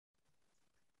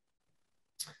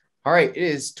All right, it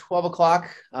is 12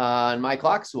 o'clock on my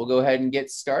clock, so we'll go ahead and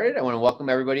get started. I want to welcome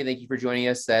everybody. Thank you for joining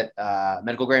us at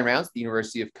Medical Grand Rounds at the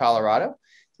University of Colorado.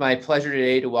 It's my pleasure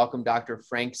today to welcome Dr.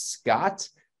 Frank Scott.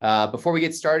 Before we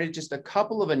get started, just a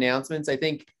couple of announcements. I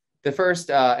think the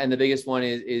first and the biggest one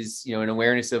is an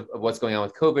awareness of what's going on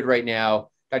with COVID right now.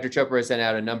 Dr. Chopra has sent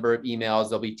out a number of emails.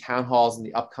 There'll be town halls in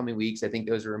the upcoming weeks. I think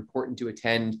those are important to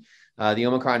attend. The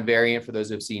Omicron variant, for those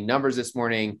who have seen numbers this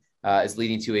morning, is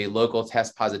leading to a local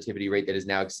test positivity rate that has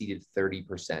now exceeded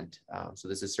 30%. So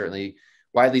this is certainly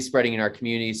widely spreading in our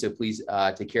community. So please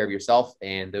take care of yourself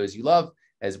and those you love,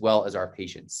 as well as our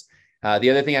patients.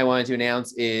 The other thing I wanted to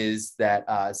announce is that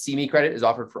CME credit is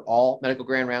offered for all medical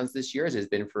grand rounds this year, as it has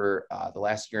been for the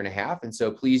last year and a half. And so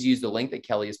please use the link that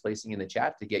Kelly is placing in the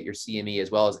chat to get your CME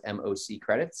as well as MOC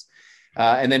credits.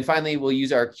 And then finally, we'll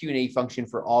use our Q&A function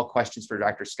for all questions for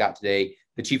Dr. Scott today.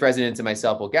 The chief residents and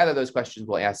myself will gather those questions.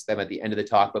 We'll ask them at the end of the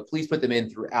talk, but please put them in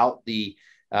throughout the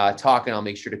talk, and I'll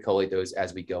make sure to collate those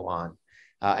as we go on.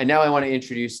 And now I want to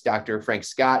introduce Dr. Frank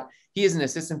Scott. He is an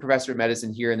assistant professor of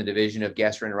medicine here in the Division of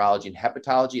Gastroenterology and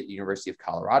Hepatology at the University of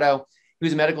Colorado. He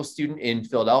was a medical student in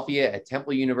Philadelphia at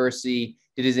Temple University,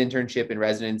 did his internship and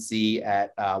residency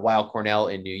at Weill Cornell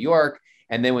in New York,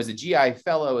 and then was a GI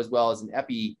fellow as well as an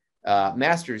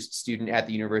master's student at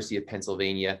the University of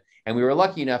Pennsylvania. And we were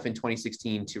lucky enough in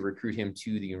 2016 to recruit him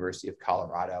to the University of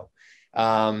Colorado.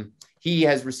 He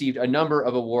has received a number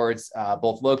of awards,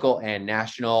 both local and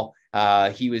national.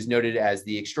 He was noted as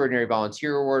the Extraordinary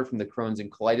Volunteer Award from the Crohn's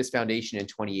and Colitis Foundation in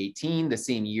 2018. The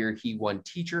same year, he won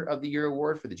Teacher of the Year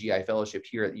Award for the GI Fellowship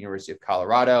here at the University of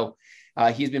Colorado.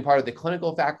 He's been part of the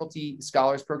Clinical Faculty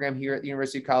Scholars Program here at the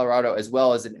University of Colorado, as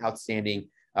well as an outstanding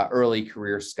early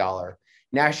career scholar.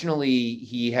 Nationally,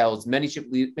 he holds many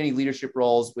leadership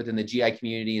roles within the GI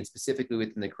community and specifically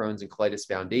within the Crohn's and Colitis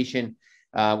Foundation,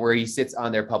 where he sits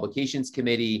on their publications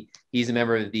committee. He's a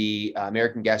member of the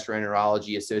American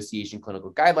Gastroenterology Association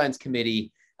Clinical Guidelines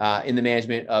Committee in the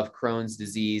management of Crohn's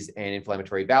disease and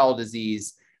inflammatory bowel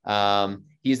disease.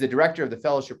 He's the director of the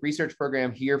Fellowship Research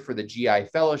Program here for the GI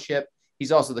Fellowship.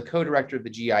 He's also the co-director of the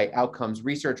GI Outcomes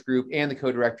Research Group and the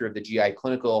co-director of the GI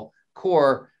Clinical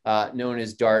Core, known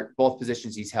as DART, both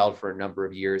positions he's held for a number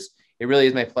of years. It really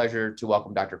is my pleasure to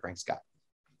welcome Dr. Frank Scott.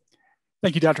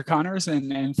 Thank you, Dr. Connors,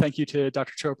 and thank you to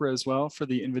Dr. Chopra as well for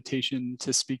the invitation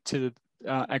to speak to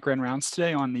at Grand Rounds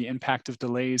today on the impact of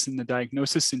delays in the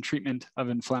diagnosis and treatment of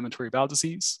inflammatory bowel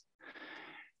disease.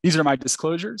 These are my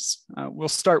disclosures. We'll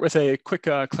start with a quick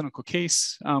clinical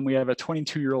case. We have a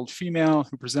 22-year-old female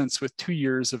who presents with 2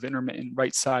 years of intermittent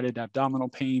right-sided abdominal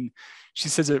pain. She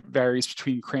says it varies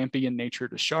between crampy in nature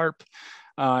to sharp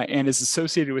and is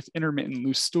associated with intermittent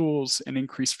loose stools and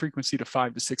increased frequency to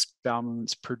 5 to 6 bowel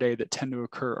movements per day that tend to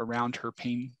occur around her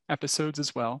pain episodes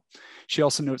as well. She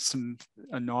also notes some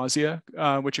nausea,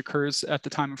 which occurs at the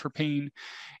time of her pain,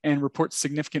 and reports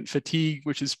significant fatigue,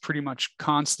 which is pretty much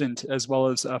constant, as well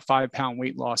as a 5-pound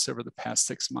weight loss over the past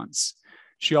 6 months.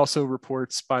 She also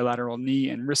reports bilateral knee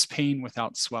and wrist pain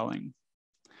without swelling.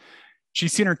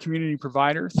 She's seen her community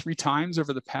provider 3 times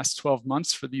over the past 12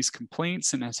 months for these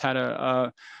complaints and has had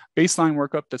a baseline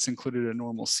workup that's included a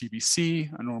normal CBC,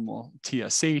 a normal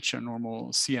TSH, a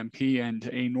normal CMP, and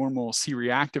a normal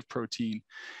C-reactive protein,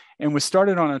 and was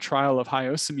started on a trial of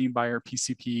hyoscine by her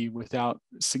PCP without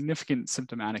significant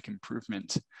symptomatic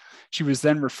improvement. She was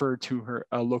then referred to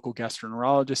a local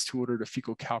gastroenterologist who ordered a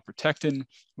fecal calprotectin,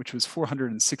 which was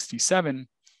 467,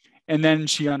 and then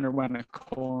she underwent a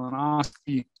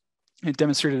colonoscopy. It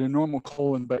demonstrated a normal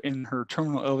colon, but in her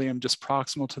terminal ileum, just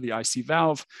proximal to the IC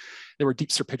valve, there were deep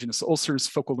serpiginous ulcers,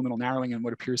 focal luminal narrowing, and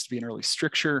what appears to be an early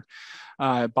stricture.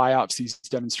 Biopsies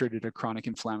demonstrated a chronic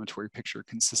inflammatory picture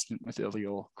consistent with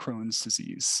ileal Crohn's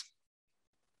disease.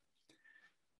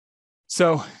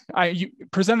 So I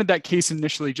presented that case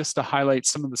initially just to highlight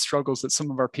some of the struggles that some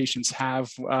of our patients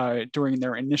have during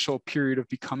their initial period of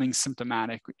becoming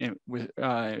symptomatic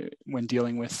when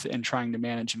dealing with and trying to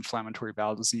manage inflammatory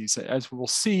bowel disease. As we'll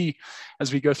see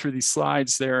as we go through these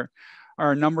slides, there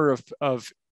are a number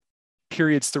of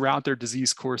periods throughout their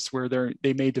disease course where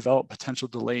they may develop potential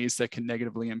delays that can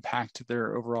negatively impact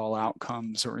their overall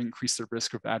outcomes or increase their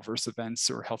risk of adverse events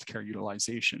or healthcare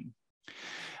utilization.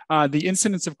 The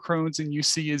incidence of Crohn's in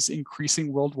UC is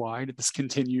increasing worldwide. This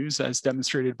continues as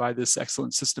demonstrated by this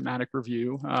excellent systematic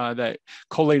review that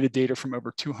collated data from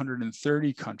over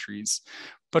 230 countries.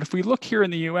 But if we look here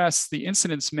in the US, the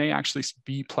incidence may actually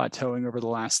be plateauing over the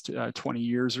last 20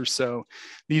 years or so.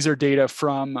 These are data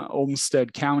from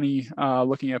Olmsted County,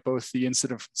 looking at both the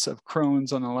incidence of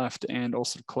Crohn's on the left and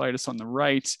ulcerative colitis on the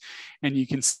right. And you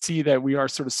can see that we are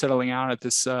sort of settling out at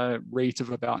this rate of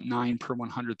about 9 per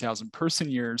 100,000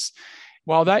 person years. years.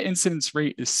 While that incidence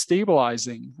rate is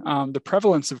stabilizing, the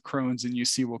prevalence of Crohn's and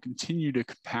UC will continue to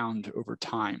compound over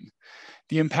time.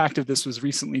 The impact of this was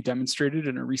recently demonstrated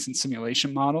in a recent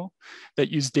simulation model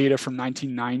that used data from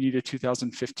 1990 to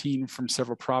 2015 from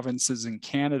several provinces in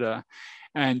Canada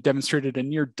and demonstrated a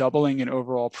near doubling in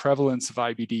overall prevalence of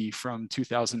IBD from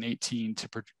 2018 to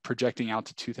projecting out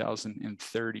to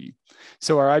 2030.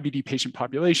 So our IBD patient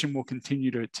population will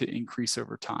continue to increase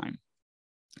over time.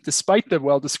 Despite the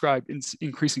well-described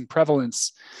increasing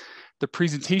prevalence, the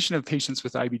presentation of patients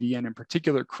with IBD and in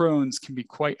particular Crohn's can be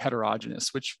quite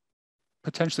heterogeneous, which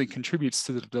potentially contributes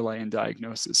to the delay in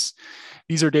diagnosis.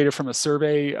 These are data from a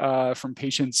survey from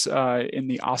patients in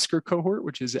the Oscar cohort,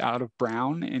 which is out of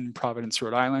Brown in Providence,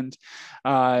 Rhode Island.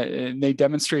 And they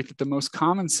demonstrate that the most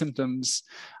common symptoms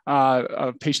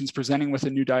of patients presenting with a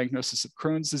new diagnosis of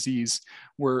Crohn's disease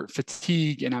were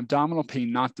fatigue and abdominal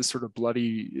pain, not the sort of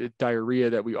bloody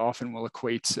diarrhea that we often will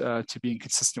equate to being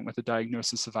consistent with a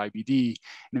diagnosis of IBD.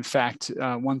 And in fact,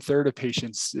 1/3 of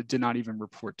patients did not even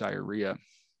report diarrhea.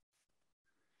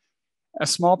 A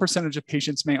small percentage of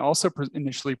patients may also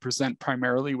initially present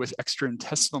primarily with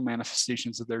extraintestinal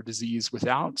manifestations of their disease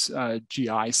without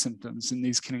GI symptoms, and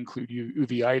these can include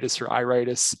uveitis or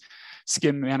iritis,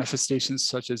 skin manifestations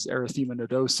such as erythema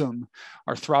nodosum,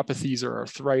 arthropathies or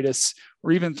arthritis,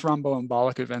 or even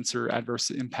thromboembolic events or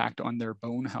adverse impact on their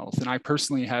bone health. And I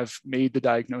personally have made the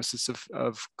diagnosis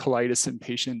of colitis in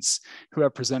patients who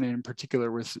have presented in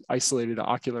particular with isolated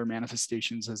ocular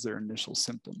manifestations as their initial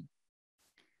symptom.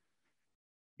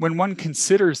 When one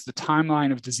considers the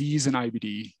timeline of disease in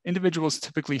IBD, individuals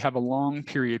typically have a long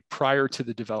period prior to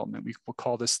the development. We will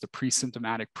call this the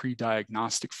pre-symptomatic,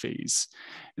 pre-diagnostic phase.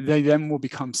 They then will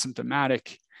become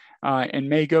symptomatic and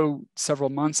may go several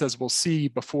months, as we'll see,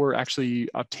 before actually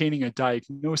obtaining a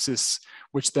diagnosis,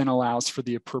 which then allows for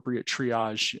the appropriate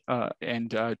triage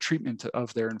and treatment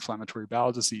of their inflammatory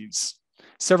bowel disease.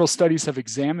 Several studies have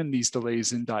examined these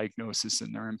delays in diagnosis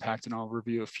and their impact, and I'll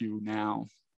review a few now.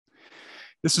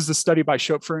 This was a study by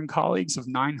Schopfer and colleagues of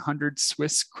 900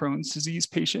 Swiss Crohn's disease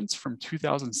patients from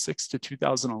 2006 to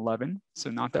 2011, so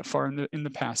not that far in the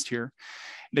past here.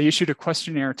 They issued a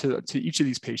questionnaire to each of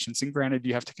these patients, and granted,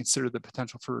 you have to consider the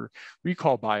potential for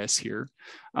recall bias here,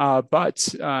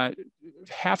 but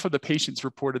half of the patients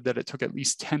reported that it took at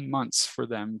least 10 months for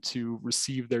them to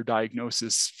receive their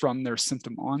diagnosis from their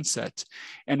symptom onset.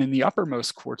 And in the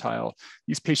uppermost quartile,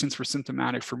 these patients were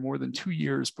symptomatic for more than 2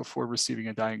 years before receiving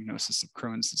a diagnosis of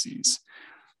Crohn's disease.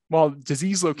 While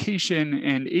disease location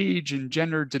and age and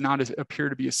gender did not appear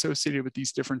to be associated with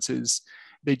these differences,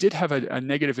 they did have a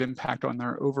negative impact on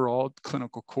their overall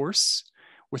clinical course,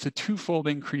 with a twofold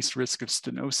increased risk of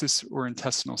stenosis or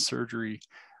intestinal surgery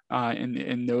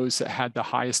in those that had the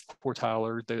highest quartile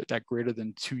or that greater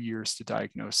than 2 years to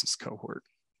diagnosis cohort.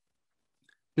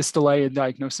 This delay in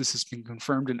diagnosis has been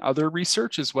confirmed in other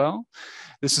research as well.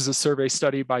 This is a survey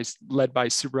study led by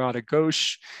Subrata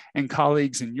Ghosh and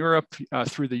colleagues in Europe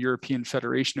through the European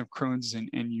Federation of Crohn's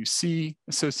and UC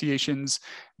associations.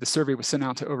 The survey was sent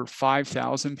out to over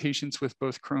 5,000 patients with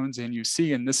both Crohn's and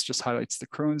UC, and this just highlights the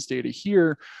Crohn's data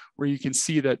here, where you can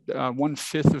see that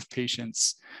 1/5 of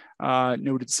patients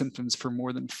noted symptoms for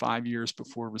more than 5 years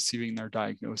before receiving their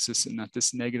diagnosis, and that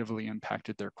this negatively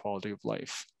impacted their quality of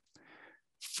life.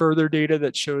 Further data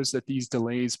that shows that these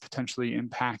delays potentially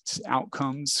impact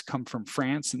outcomes come from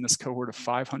France in this cohort of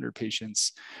 500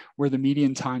 patients, where the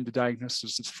median time to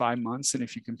diagnosis is 5 months. And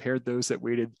if you compared those that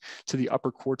waited to the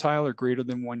upper quartile or greater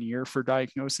than 1 year for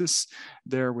diagnosis,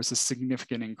 there was a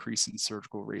significant increase in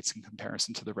surgical rates in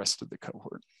comparison to the rest of the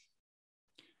cohort.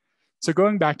 So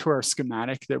going back to our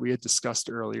schematic that we had discussed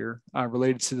earlier,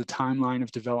 related to the timeline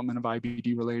of development of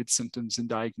IBD-related symptoms and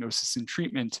diagnosis and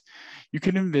treatment, you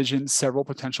can envision several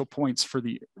potential points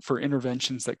for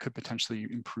interventions that could potentially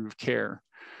improve care.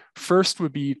 First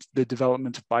would be the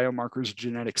development of biomarkers,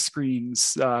 genetic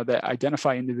screens that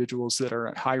identify individuals that are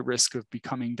at high risk of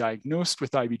becoming diagnosed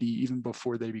with IBD even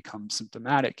before they become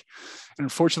symptomatic. And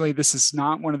unfortunately, this is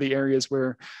not one of the areas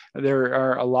where there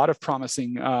are a lot of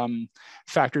promising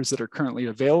factors that are currently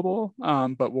available,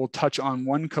 but we'll touch on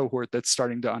one cohort that's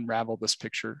starting to unravel this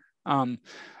picture.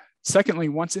 Secondly,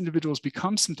 once individuals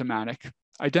become symptomatic,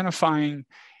 identifying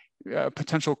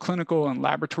potential clinical and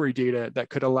laboratory data that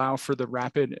could allow for the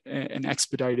rapid and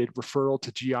expedited referral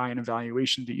to GI and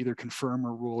evaluation to either confirm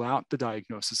or rule out the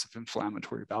diagnosis of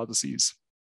inflammatory bowel disease.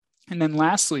 And then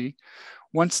lastly,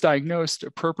 once diagnosed,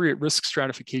 appropriate risk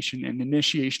stratification and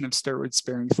initiation of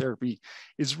steroid-sparing therapy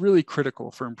is really critical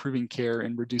for improving care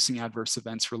and reducing adverse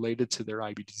events related to their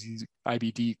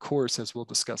IBD course, as we'll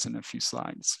discuss in a few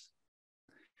slides.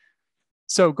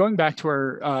 So going back to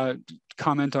our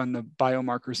comment on the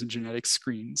biomarkers and genetic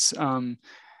screens,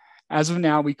 as of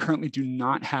now, we currently do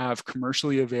not have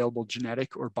commercially available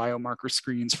genetic or biomarker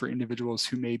screens for individuals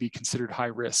who may be considered high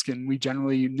risk. And we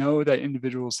generally know that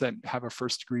individuals that have a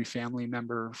first-degree family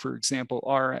member, for example,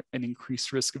 are at an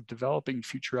increased risk of developing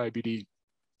future IBD.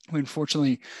 We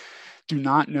unfortunately do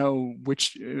not know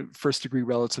which first-degree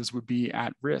relatives would be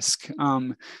at risk.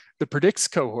 The PREDICTS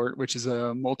cohort, which is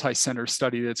a multi-center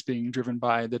study that's being driven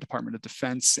by the Department of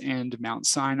Defense and Mount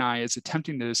Sinai, is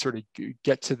attempting to sort of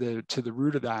get to the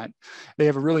root of that. They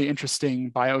have a really interesting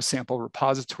biosample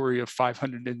repository of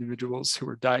 500 individuals who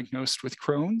were diagnosed with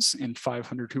Crohn's and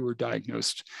 500 who were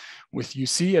diagnosed with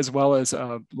UC, as well as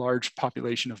a large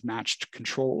population of matched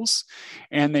controls.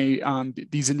 And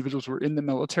these individuals were in the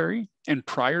military, and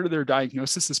prior to their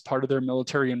diagnosis, as part of their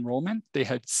military enrollment, they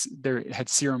had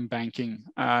serum banking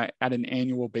at an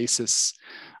annual basis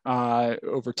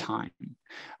over time,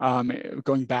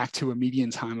 going back to a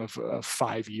median time of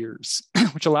 5 years,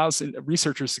 which allows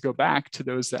researchers to go back to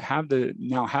those that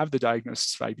now have the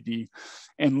diagnosis of IBD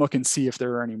and look and see if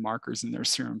there are any markers in their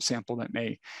serum sample that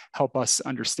may help us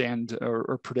understand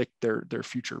or predict their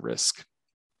future risk.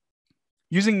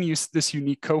 Using this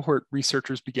unique cohort,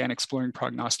 researchers began exploring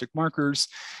prognostic markers,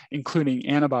 including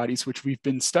antibodies, which we've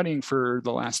been studying for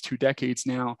the last 2 decades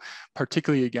now,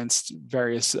 particularly against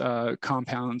various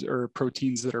compounds or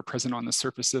proteins that are present on the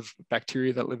surface of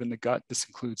bacteria that live in the gut. This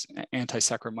includes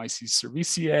anti-Saccharomyces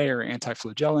cerevisiae or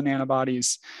anti-flagellin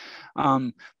antibodies,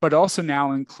 but also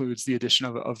now includes the addition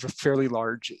of a fairly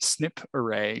large SNP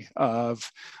array of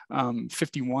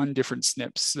 51 different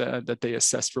SNPs that they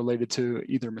assessed related to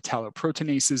either metalloproteinases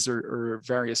or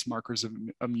various markers of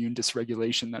immune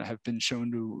dysregulation that have been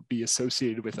shown to be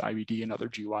associated with IBD and other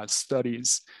GWAS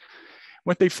studies.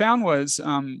 What they found was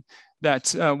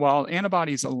that while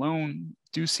antibodies alone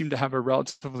do seem to have a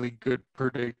relatively good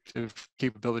predictive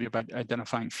capability about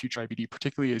identifying future IBD,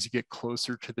 particularly as you get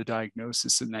closer to the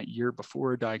diagnosis in that year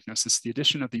before diagnosis, the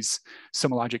addition of these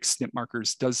somologic SNP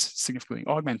markers does significantly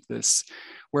augment this,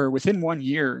 where within 1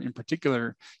 year in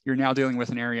particular, you're now dealing with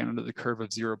an area under the curve of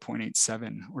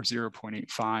 0.87 or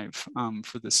 0.85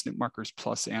 for the SNP markers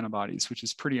plus antibodies, which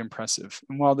is pretty impressive.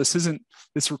 And while this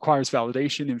requires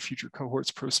validation in future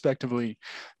cohorts prospectively,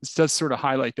 this does sort of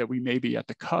highlight that we may be at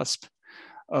the cusp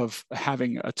of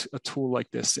having a tool like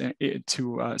this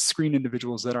to screen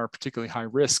individuals that are particularly high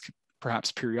risk, perhaps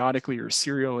periodically or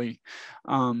serially,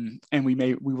 and we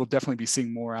will definitely be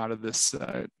seeing more out of this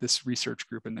research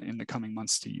group in the coming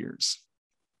months to years.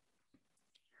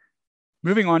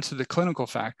 Moving on to the clinical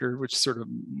factor, which is sort of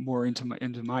more into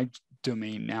my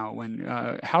domain now.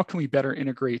 How can we better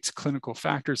integrate clinical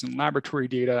factors and laboratory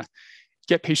data,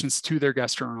 get patients to their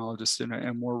gastroenterologist in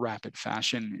a more rapid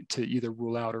fashion to either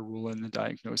rule out or rule in the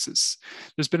diagnosis?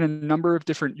 There's been a number of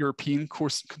different European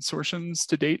consortiums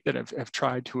to date that have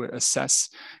tried to assess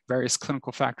various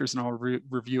clinical factors, and I'll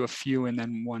review a few, and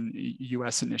then one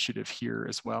US initiative here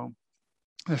as well.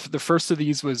 The first of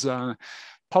these was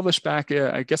published back,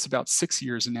 I guess, about 6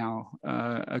 years now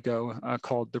ago,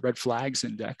 called the Red Flags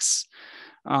Index.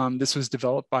 This was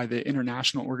developed by the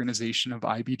International Organization of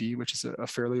IBD, which is a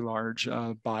fairly large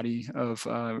body of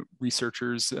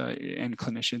researchers and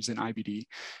clinicians in IBD.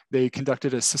 They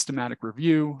conducted a systematic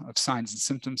review of signs and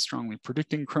symptoms strongly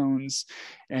predicting Crohn's,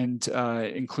 and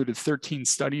included 13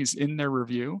 studies in their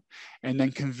review, and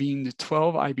then convened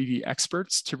 12 IBD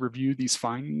experts to review these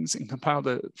findings and compiled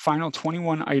a final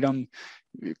 21-item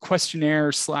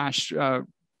questionnaire /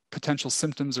 potential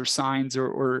symptoms or signs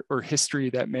or history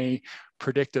that may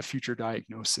predict a future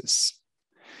diagnosis.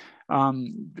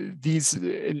 These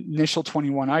initial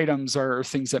 21 items are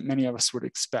things that many of us would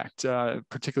expect,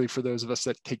 particularly for those of us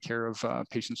that take care of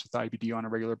patients with IBD on a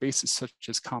regular basis, such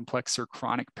as complex or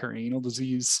chronic perianal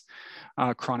disease,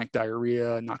 chronic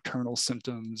diarrhea, nocturnal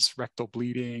symptoms, rectal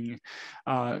bleeding,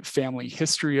 family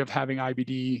history of having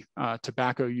IBD,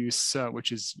 tobacco use,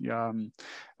 which is a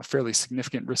fairly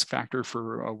significant risk factor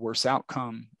for a worse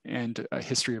outcome, and a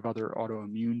history of other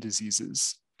autoimmune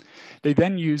diseases. They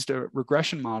then used a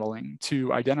regression modeling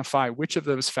to identify which of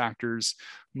those factors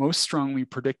most strongly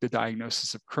predict the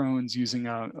diagnosis of Crohn's, using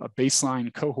a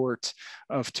baseline cohort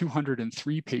of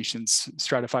 203 patients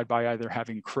stratified by either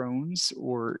having Crohn's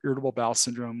or irritable bowel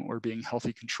syndrome or being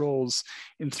healthy controls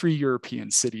in 3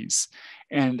 European cities.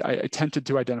 And I attempted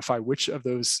to identify which of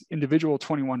those individual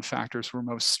 21 factors were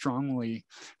most strongly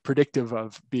predictive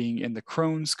of being in the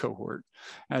Crohn's cohort.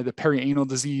 The perianal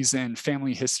disease and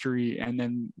family history, and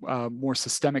then more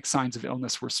systemic signs of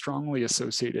illness were strongly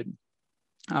associated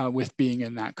with being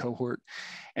in that cohort.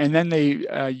 And then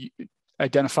they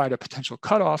identified a potential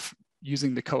cutoff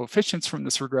using the coefficients from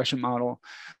this regression model,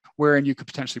 wherein you could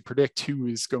potentially predict who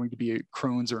is going to be a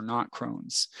Crohn's or not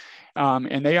Crohn's.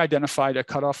 And they identified a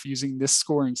cutoff using this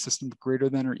scoring system greater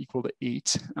than or equal to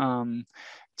 8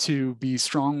 to be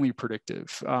strongly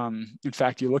predictive. In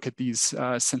fact, you look at these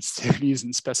sensitivities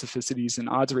and specificities and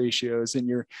odds ratios, and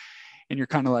you're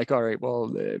kind of like, all right,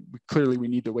 well, clearly we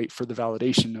need to wait for the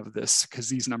validation of this because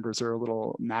these numbers are a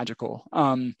little magical.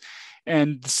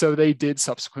 And so they did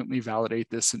subsequently validate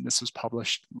this, and this was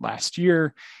published last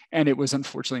year, and it was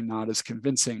unfortunately not as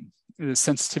convincing. The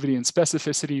sensitivity and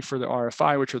specificity for the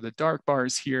RFI, which are the dark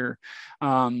bars here,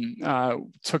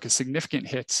 took a significant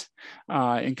hit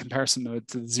in comparison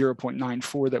to the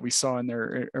 0.94 that we saw in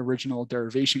their original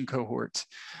derivation cohort.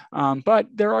 But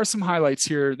there are some highlights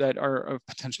here that are of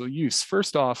potential use.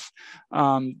 First off,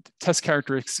 test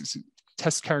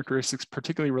characteristics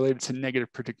particularly related to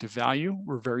negative predictive value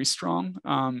were very strong.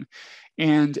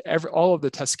 And all of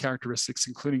the test characteristics,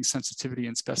 including sensitivity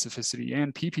and specificity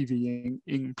and PPV,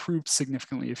 improved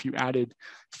significantly if you added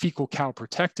fecal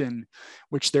calprotectin,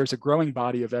 which there's a growing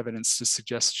body of evidence to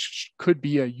suggest could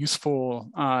be a useful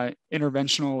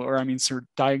interventional, or sort of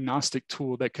diagnostic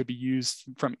tool that could be used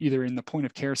from either in the point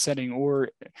of care setting or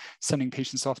sending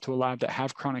patients off to a lab that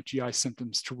have chronic GI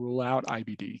symptoms to rule out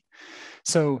IBD.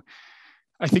 So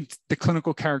I think the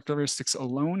clinical characteristics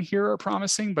alone here are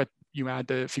promising, but you add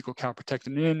the fecal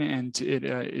calprotectin in, and it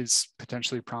is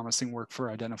potentially promising work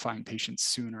for identifying patients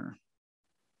sooner.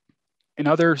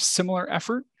 Another similar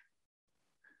effort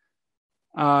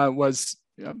was,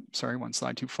 sorry, one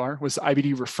slide too far, was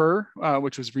IBD Refer,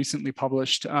 which was recently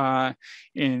published out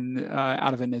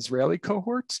of an Israeli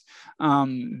cohort.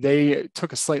 They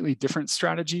took a slightly different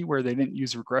strategy where they didn't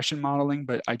use regression modeling,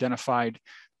 but identified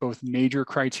both major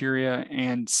criteria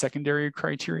and secondary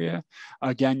criteria,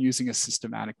 again, using a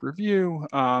systematic review,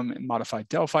 modified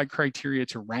Delphi criteria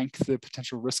to rank the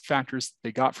potential risk factors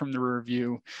they got from the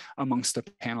review amongst a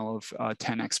panel of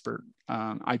 10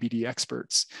 IBD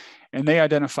experts. And they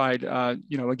identified,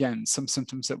 again, some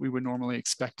symptoms that we would normally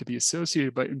expect to be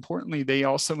associated, but importantly, they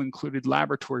also included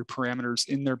laboratory parameters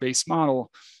in their base model,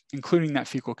 including that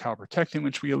fecal calprotectin,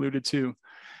 which we alluded to,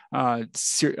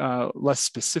 less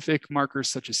specific markers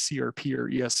such as CRP or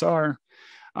ESR,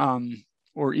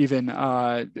 or even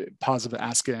positive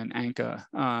ASCA and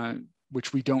ANCA,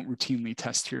 which we don't routinely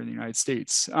test here in the United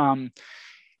States.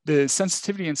 The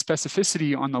sensitivity and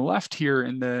specificity on the left here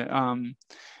in the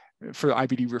for the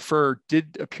IBD Refer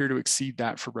did appear to exceed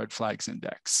that for red flags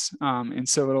index. And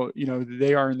so,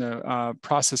 they are in the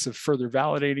process of further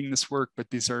validating this work, but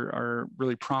these are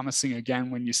really promising.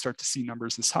 Again, when you start to see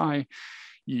numbers this high,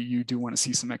 you do want to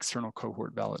see some external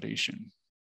cohort validation.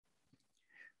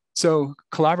 So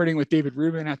collaborating with David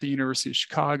Rubin at the University of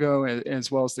Chicago,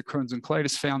 as well as the Crohn's and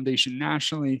Colitis Foundation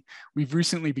nationally, we've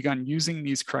recently begun using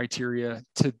these criteria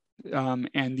to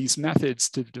and these methods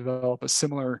to develop a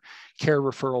similar care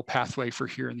referral pathway for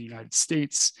here in the United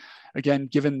States. Again,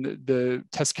 given the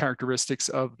test characteristics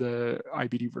of the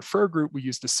IBD Refer group, we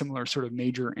used a similar sort of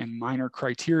major and minor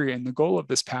criteria. And the goal of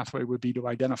this pathway would be to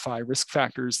identify risk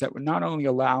factors that would not only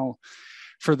allow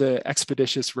for the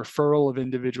expeditious referral of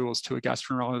individuals to a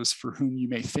gastroenterologist for whom you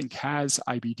may think has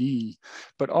IBD,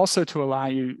 but also to allow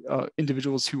you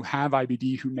individuals who have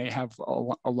IBD who may have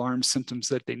alarm symptoms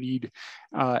that they need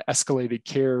escalated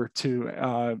care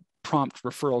to prompt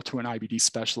referral to an IBD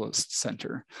specialist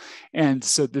center. And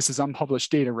so this is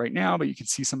unpublished data right now, but you can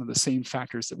see some of the same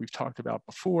factors that we've talked about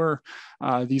before.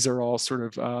 These are all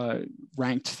sort of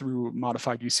ranked through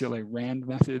modified UCLA RAND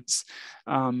methods.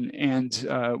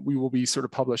 We will be sort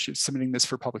of submitting this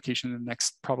for publication in the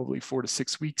next probably 4 to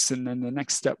 6 weeks. And then the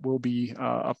next step will be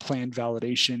a planned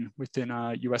validation within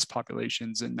US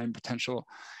populations, and then potential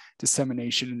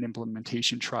dissemination and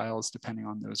implementation trials depending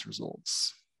on those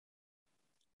results.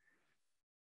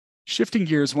 Shifting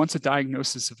gears, once a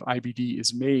diagnosis of IBD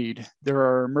is made, there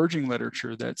are emerging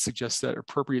literature that suggests that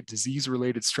appropriate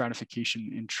disease-related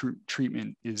stratification in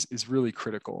treatment is really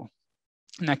critical.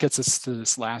 And that gets us to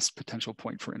this last potential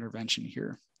point for intervention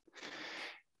here.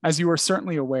 As you are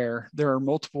certainly aware, there are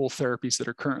multiple therapies that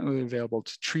are currently available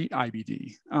to treat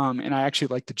IBD. And I actually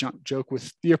like to joke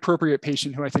with the appropriate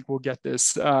patient who I think will get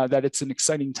this, that it's an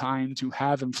exciting time to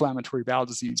have inflammatory bowel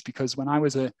disease, because when I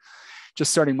was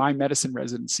just starting my medicine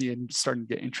residency and starting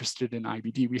to get interested in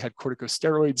IBD, we had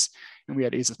corticosteroids and we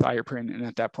had azathioprine, and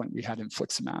at that point we had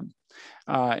infliximab.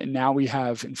 And now we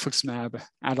have infliximab,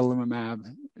 adalimumab,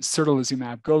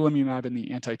 certolizumab, golimumab in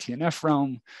the anti-TNF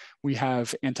realm. We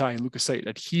have anti-leukocyte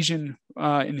adhesion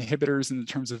inhibitors in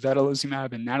terms of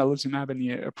vedolizumab and natalizumab in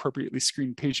the appropriately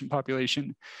screened patient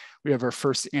population. We have our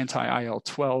first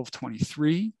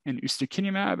anti-IL-12/23 and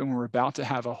ustekinumab, and we're about to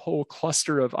have a whole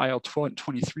cluster of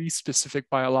IL-23 specific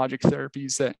biologic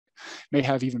therapies that may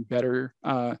have even better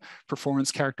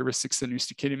performance characteristics than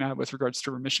ustekinumab with regards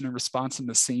to remission and response in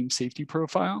the same safety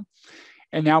profile.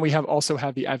 And now we also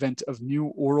have the advent of new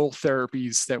oral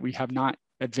therapies that we have not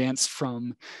advanced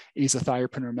from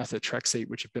azathioprine or methotrexate,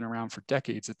 which have been around for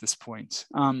decades at this point,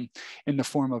 in the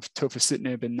form of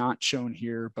tofacitinib, and not shown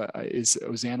here, but is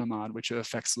ozanimod, which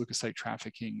affects leukocyte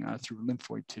trafficking through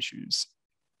lymphoid tissues.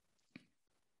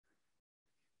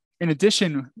 In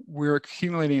addition, we're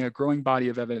accumulating a growing body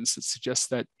of evidence that suggests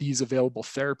that these available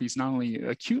therapies not only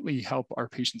acutely help our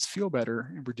patients feel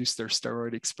better and reduce their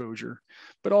steroid exposure,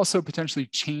 but also potentially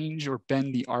change or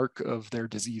bend the arc of their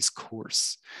disease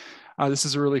course. This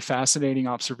is a really fascinating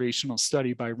observational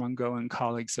study by Rungo and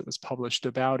colleagues that was published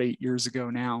about 8 years ago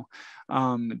now.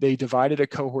 They divided a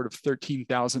cohort of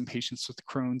 13,000 patients with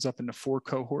Crohn's up into 4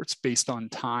 cohorts based on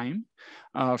time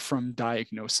from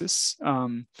diagnosis.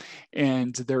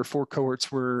 And their 4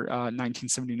 cohorts were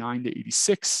 1979 to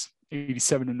 86,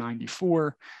 87 to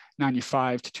 94,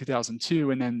 95 to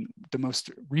 2002, and then the most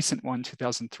recent one,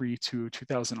 2003 to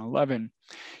 2011.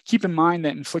 Keep in mind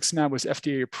that infliximab was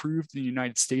FDA approved in the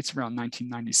United States around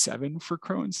 1997 for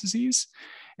Crohn's disease.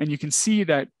 And you can see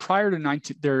that prior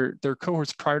to their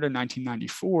cohorts prior to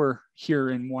 1994 here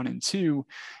in 1 and 2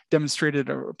 demonstrated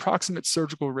an approximate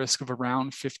surgical risk of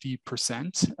around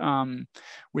 50%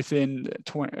 within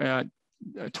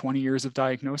 20 years of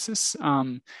diagnosis.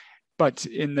 But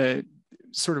in the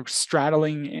sort of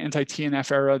straddling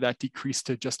anti-TNF era, that decreased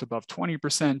to just above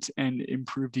 20% and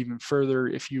improved even further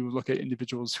if you look at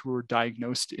individuals who were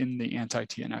diagnosed in the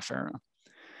anti-TNF era.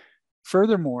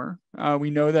 Furthermore, we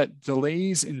know that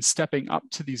delays in stepping up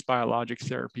to these biologic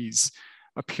therapies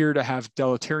appear to have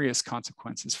deleterious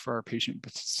consequences for our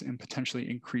patients and potentially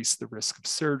increase the risk of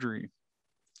surgery.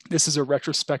 This is a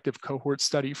retrospective cohort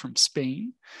study from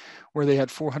Spain, where they had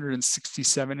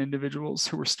 467 individuals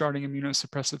who were starting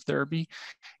immunosuppressive therapy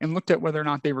and looked at whether or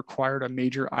not they required a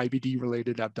major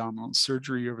IBD-related abdominal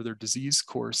surgery over their disease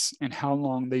course and how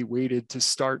long they waited to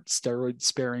start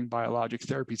steroid-sparing biologic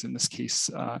therapies, in this case,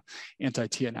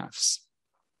 anti-TNFs.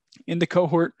 In the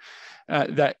cohort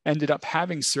that ended up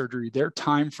having surgery, their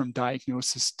time from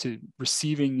diagnosis to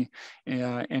receiving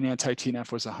an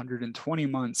anti-TNF was 120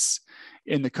 months.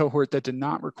 In the cohort that did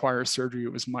not require surgery,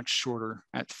 it was much shorter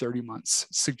at 30 months,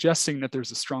 suggesting that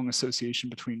there's a strong association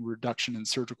between reduction in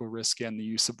surgical risk and the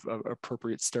use of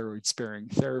appropriate steroid-sparing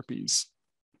therapies.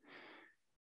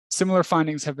 Similar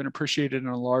findings have been appreciated in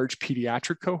a large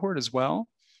pediatric cohort as well,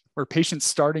 where patients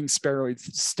starting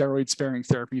steroid-sparing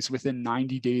therapies within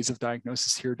 90 days of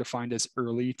diagnosis, here defined as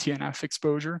early TNF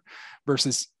exposure,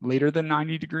 versus later than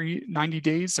 90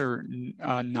 days or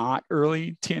not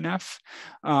early TNF,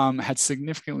 had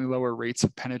significantly lower rates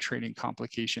of penetrating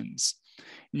complications.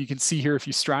 And you can see here, if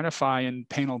you stratify in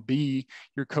panel B,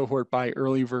 your cohort by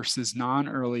early versus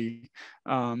non-early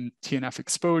TNF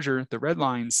exposure, the red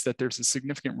lines, that there's a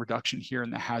significant reduction here in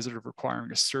the hazard of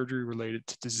requiring a surgery related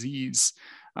to disease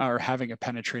or having a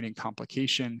penetrating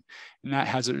complication. And that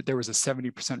hazard, there was a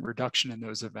 70% reduction in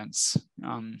those events,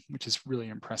 which is really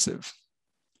impressive.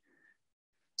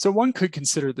 So one could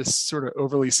consider this sort of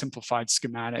overly simplified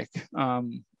schematic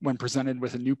when presented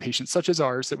with a new patient such as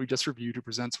ours that we just reviewed, who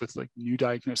presents with like new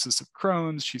diagnosis of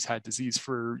Crohn's. She's had disease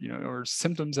for, or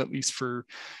symptoms at least for,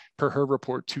 per her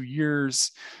report, 2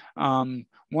 years.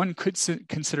 One could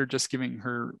consider just giving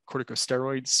her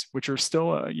corticosteroids, which are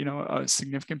still a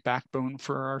significant backbone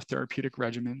for our therapeutic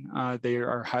regimen. They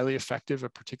are highly effective,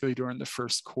 particularly during the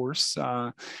first course,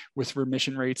 with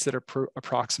remission rates that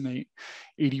approximate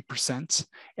 80%,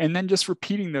 and then just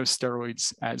repeating those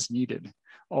steroids as needed.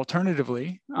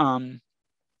 Alternatively,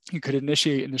 you could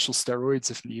initiate initial steroids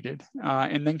if needed,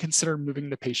 and then consider moving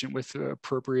the patient with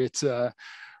appropriate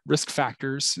risk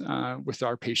factors with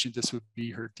our patient. This would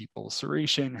be her deep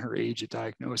ulceration, her age at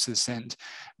diagnosis, and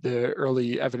the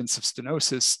early evidence of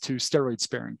stenosis, to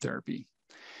steroid-sparing therapy.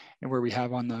 And where we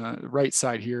have on the right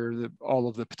side here, all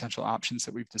of the potential options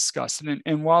that we've discussed.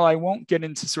 And while I won't get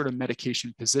into sort of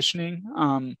medication positioning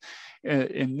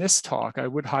in this talk, I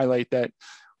would highlight that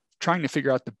trying to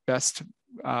figure out the best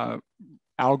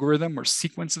algorithm or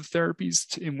sequence of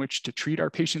therapies in which to treat our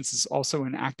patients is also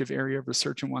an active area of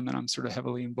research, and one that I'm sort of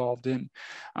heavily involved in.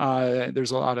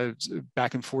 There's a lot of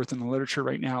back and forth in the literature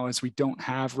right now, as we don't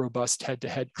have robust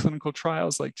head-to-head clinical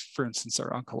trials, like for instance,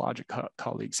 our oncologic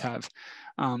colleagues have,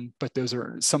 but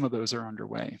some of those are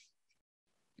underway.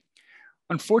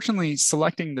 Unfortunately,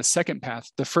 selecting the second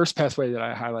path, the first pathway that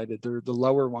I highlighted, the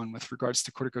lower one with regards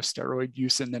to corticosteroid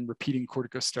use and then repeating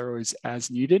corticosteroids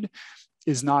as needed,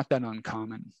 is not that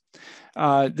uncommon.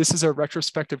 This is a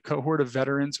retrospective cohort of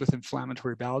veterans with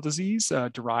inflammatory bowel disease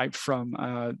derived from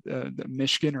the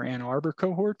Michigan or Ann Arbor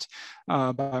cohort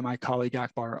by my colleague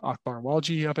Akbar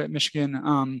Walji up at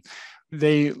Michigan.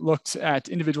 They looked at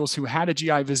individuals who had a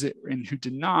GI visit and who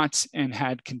did not, and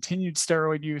had continued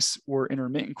steroid use or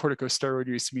intermittent corticosteroid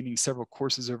use, meaning several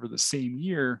courses over the same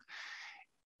year.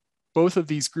 Both of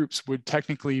these groups would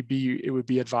technically it would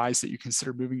be advised that you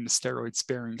consider moving to steroid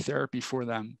sparing therapy for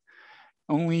them.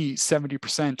 Only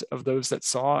 70% of those that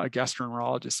saw a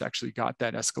gastroenterologist actually got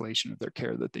that escalation of their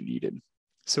care that they needed.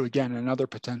 So again, another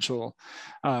potential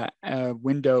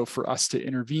window for us to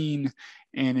intervene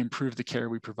and improve the care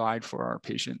we provide for our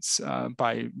patients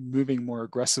by moving more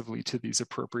aggressively to these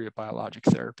appropriate biologic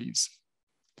therapies.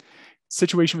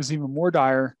 Situation was even more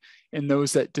dire in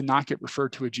those that did not get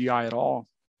referred to a GI at all,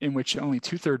 in which only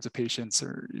 2/3 of patients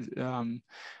in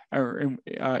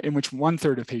which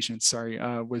 1/3 of patients,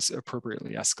 was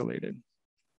appropriately escalated.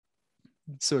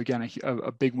 So again,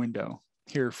 a big window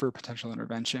here for potential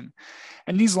intervention.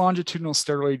 And these longitudinal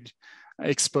steroid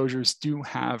exposures do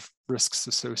have risks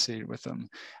associated with them.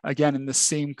 Again, in the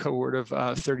same cohort of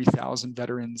 30,000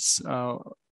 veterans,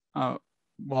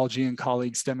 Walji and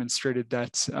colleagues demonstrated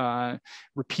that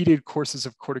repeated courses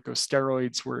of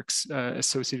corticosteroids were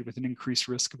associated with an increased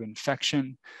risk of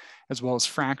infection, as well as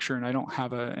fracture. And I don't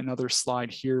have another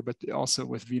slide here, but also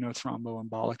with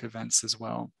venothromboembolic events as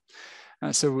well.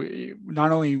 So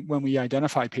not only when we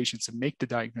identify patients and make the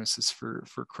diagnosis for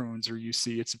Crohn's or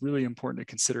UC, it's really important to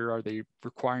consider, are they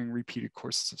requiring repeated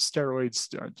courses of steroids?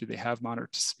 Do they have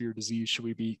moderate to severe disease? Should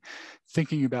we be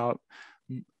thinking about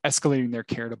escalating their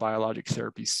care to biologic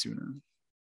therapy sooner?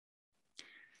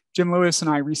 Jim Lewis and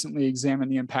I recently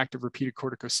examined the impact of repeated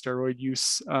corticosteroid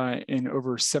use in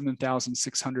over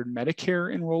 7,600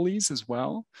 Medicare enrollees as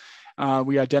well.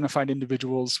 We identified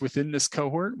individuals within this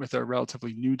cohort with a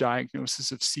relatively new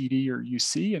diagnosis of CD or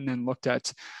UC, and then looked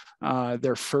at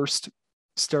their first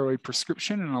steroid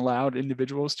prescription and allowed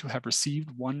individuals to have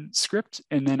received one script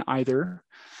and then either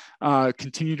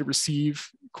continue to receive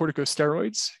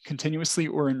corticosteroids continuously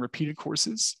or in repeated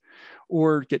courses,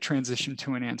 or get transitioned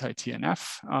to an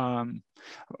anti-TNF.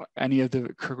 Any of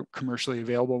the commercially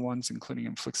available ones, including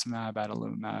infliximab,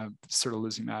 adalimumab,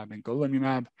 certolizumab, and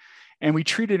golimumab. And we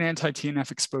treated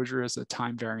anti-TNF exposure as a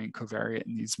time-varying covariate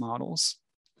in these models.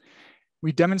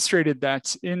 We demonstrated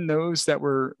that in those that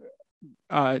were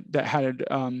that had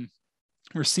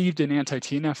received an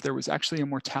anti-TNF, there was actually a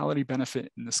mortality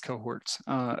benefit in this cohort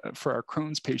for our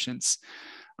Crohn's patients,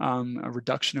 a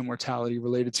reduction in mortality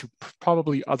related to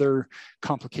probably other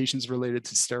complications related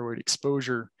to steroid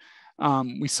exposure.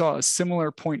 We saw a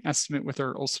similar point estimate with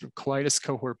our ulcerative colitis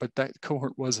cohort, but that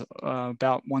cohort was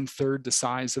about 1/3 the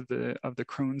size of the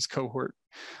Crohn's cohort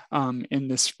in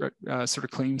this sort of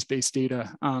claims-based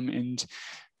data. And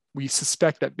we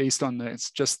suspect that based on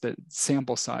just the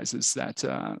sample sizes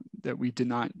that we did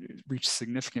not reach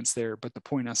significance there, but the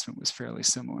point estimate was fairly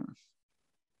similar.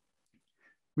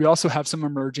 We also have some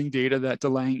emerging data that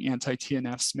delaying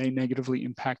anti-TNFs may negatively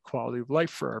impact quality of life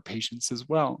for our patients as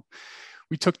well.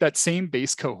 We took that same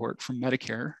base cohort from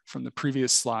Medicare from the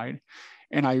previous slide,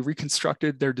 and I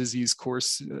reconstructed their disease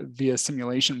course via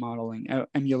simulation modeling,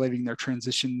 emulating their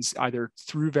transitions either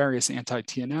through various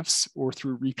anti-TNFs or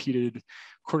through repeated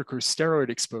corticosteroid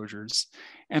exposures,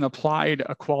 and applied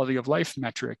a quality of life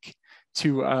metric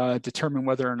to determine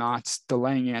whether or not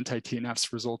delaying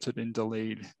anti-TNFs resulted in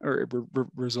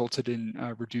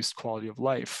reduced quality of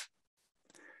life.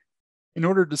 In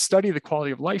order to study the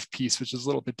quality of life piece, which is a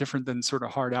little bit different than sort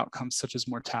of hard outcomes such as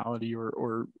mortality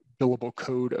or billable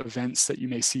code events that you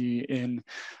may see in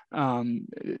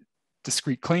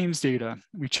discrete claims data,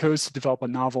 we chose to develop a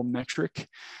novel metric,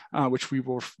 which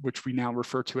we now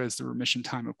refer to as the remission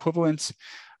time equivalent.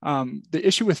 The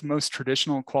issue with most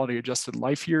traditional quality adjusted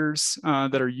life years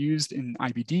that are used in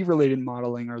IBD related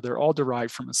modeling are they're all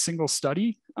derived from a single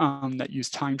study that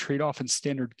use time trade-off and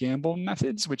standard gamble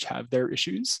methods, which have their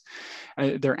issues.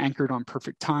 They're anchored on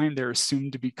perfect time. They're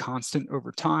assumed to be constant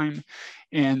over time.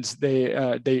 And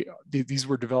these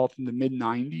were developed in the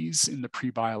mid-90s in the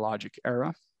pre-biologic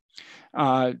era.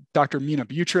 Dr. Mina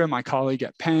Butra, my colleague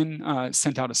at Penn,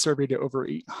 sent out a survey to over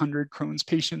 800 Crohn's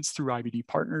patients through IBD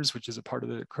Partners, which is a part of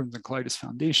the Crohn's and Colitis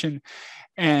Foundation,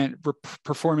 and we're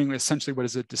performing essentially what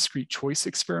is a discrete choice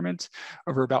experiment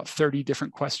over about 30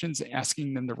 different questions,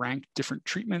 asking them to rank different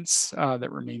treatments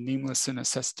that remain nameless and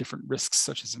assess different risks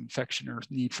such as infection or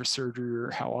need for surgery,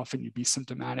 or how often you'd be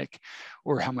symptomatic,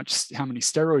 or how many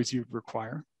steroids you'd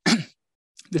require.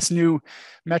 This new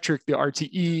metric, the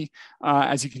RTE,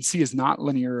 as you can see, is not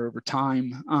linear over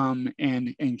time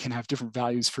and can have different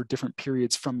values for different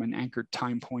periods from an anchored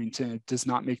time point. And it does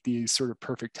not make the sort of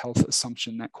perfect health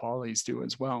assumption that qualities do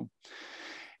as well.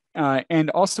 And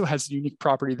also has a unique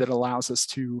property that allows us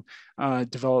to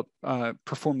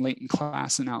perform latent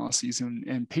class analyses.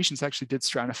 And patients actually did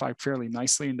stratify fairly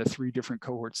nicely into 3 different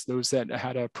cohorts: those that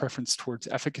had a preference towards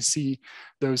efficacy,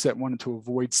 those that wanted to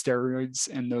avoid steroids,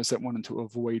 and those that wanted to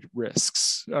avoid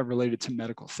risks related to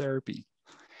medical therapy.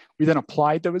 We then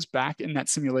applied those back in that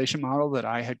simulation model that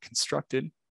I had constructed.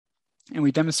 And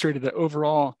we demonstrated that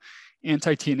overall,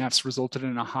 anti-TNFs resulted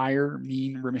in a higher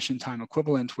mean remission time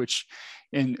equivalent, which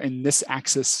in this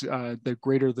axis, the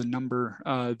greater the number,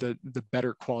 the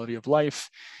better quality of life.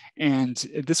 And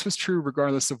this was true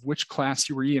regardless of which class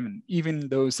you were even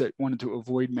those that wanted to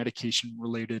avoid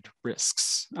medication-related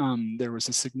risks. There was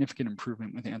a significant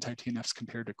improvement with anti-TNFs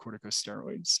compared to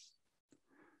corticosteroids.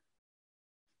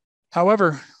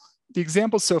 However, the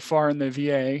examples so far in the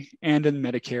VA and in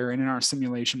Medicare and in our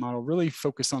simulation model really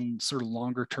focus on sort of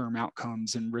longer term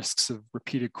outcomes and risks of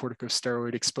repeated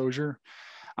corticosteroid exposure.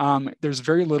 There's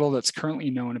very little that's currently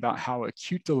known about how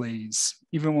acute delays,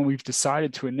 even when we've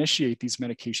decided to initiate these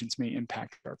medications, may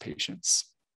impact our patients.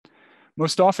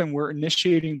 Most often, we're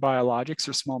initiating biologics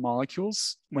or small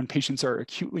molecules when patients are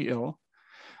acutely ill,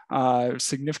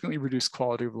 significantly reduced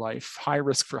quality of life, high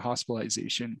risk for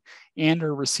hospitalization, and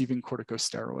are receiving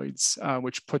corticosteroids,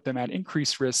 which put them at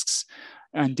increased risks.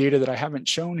 And data that I haven't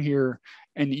shown here,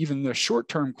 and even the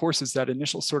short-term courses, that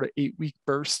initial sort of 8-week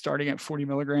burst starting at 40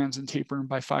 milligrams and tapering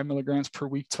by 5 milligrams per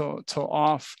week till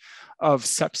off, of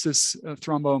sepsis,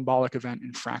 thromboembolic event,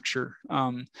 and fracture.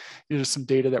 These are some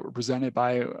data that were presented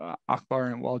by Akbar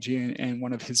and Walji and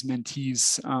one of his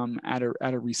mentees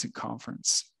at a recent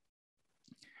conference.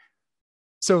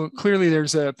 So clearly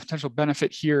there's a potential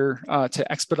benefit here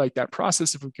to expedite that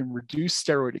process if we can reduce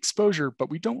steroid exposure,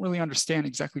 but we don't really understand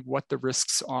exactly what the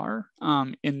risks are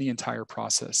in the entire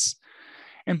process.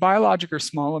 And biologic or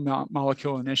small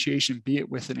molecule initiation, be it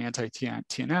with an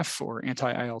anti-TNF or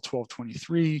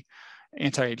anti-IL-12/23,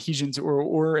 anti-adhesions,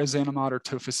 or ozanimod or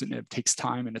tofacitinib, takes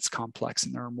time and it's complex,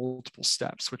 and there are multiple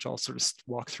steps, which I'll sort of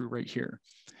walk through right here.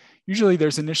 Usually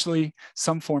there's initially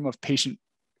some form of patient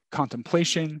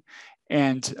contemplation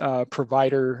and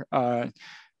provider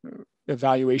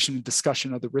evaluation and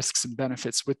discussion of the risks and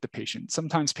benefits with the patient.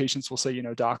 Sometimes patients will say,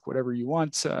 doc, whatever you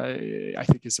want, I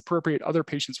think is appropriate. Other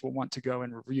patients will want to go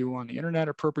and review on the internet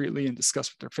appropriately and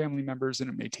discuss with their family members, and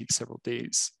it may take several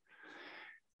days.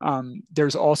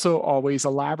 There's also always a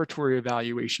laboratory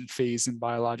evaluation phase in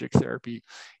biologic therapy.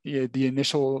 The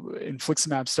initial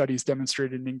infliximab studies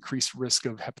demonstrated an increased risk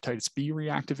of hepatitis B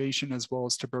reactivation as well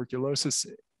as tuberculosis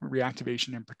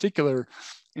reactivation in particular.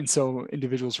 And so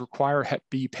individuals require Hep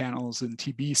B panels and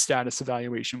TB status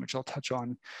evaluation, which I'll touch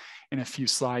on in a few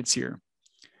slides here.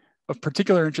 Of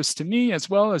particular interest to me,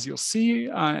 as well as you'll see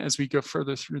as we go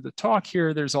further through the talk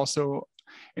here, there's also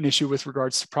an issue with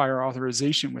regards to prior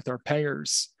authorization with our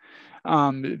payers.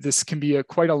 This can be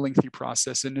quite a lengthy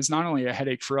process and is not only a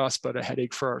headache for us, but a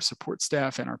headache for our support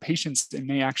staff and our patients. It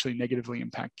may actually negatively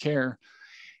impact care.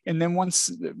 And then once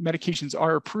the medications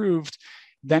are approved,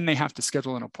 then they have to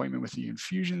schedule an appointment with the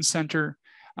infusion center.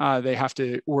 They have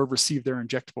to, or receive their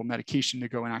injectable medication to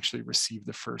go and actually receive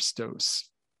the first dose.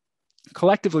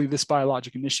 Collectively, this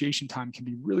biologic initiation time can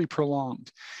be really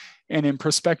prolonged. And in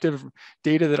prospective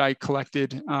data that I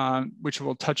collected, which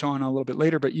we'll touch on a little bit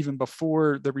later, but even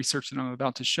before the research that I'm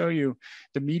about to show you,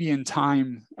 the median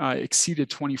time exceeded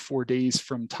 24 days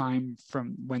from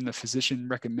when the physician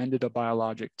recommended a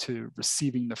biologic to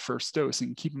receiving the first dose.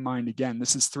 And keep in mind, again,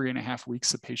 this is 3.5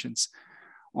 weeks of patients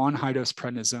on high-dose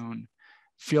prednisone,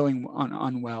 feeling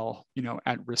unwell,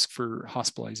 at risk for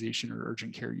hospitalization or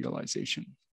urgent care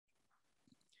utilization.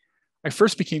 I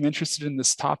first became interested in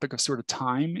this topic of sort of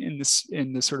time in this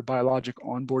sort of biologic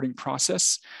onboarding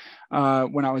process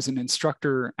when I was an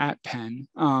instructor at Penn.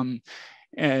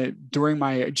 During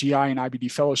my GI and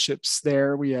IBD fellowships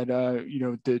there, we had,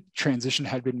 the transition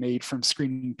had been made from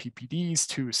screening PPDs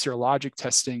to serologic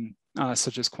testing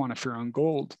such as quantiferon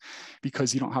gold,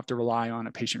 because you don't have to rely on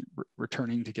a patient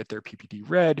returning to get their PPD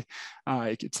read.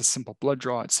 It's a simple blood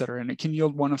draw, et cetera, and it can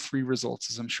yield one of three results,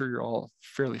 as I'm sure you're all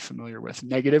fairly familiar with.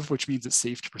 Negative, which means it's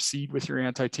safe to proceed with your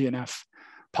anti-TNF.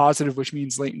 Positive, which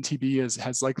means latent TB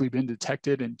has likely been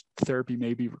detected and therapy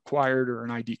may be required, or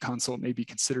an ID consult may be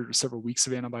considered, or several weeks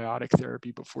of antibiotic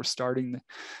therapy before starting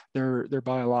their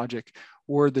biologic.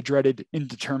 Or the dreaded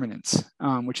indeterminates,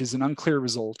 which is an unclear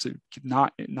result,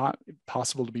 not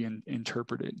possible to be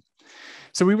interpreted.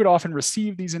 So we would often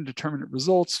receive these indeterminate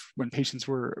results when patients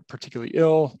were particularly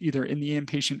ill, either in the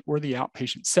inpatient or the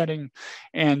outpatient setting.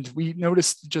 And we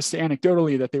noticed just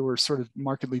anecdotally that they were sort of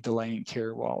markedly delaying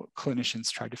care while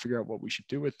clinicians tried to figure out what we should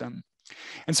do with them.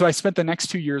 And so I spent the next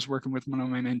 2 years working with one of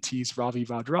my mentees, Ravi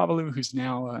Vadravalu, who's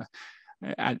now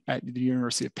at the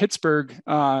University of Pittsburgh,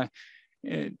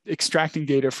 extracting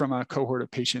data from a cohort of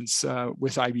patients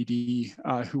with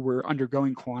IBD who were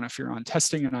undergoing quantiferon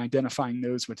testing and identifying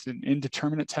those with an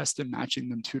indeterminate test and matching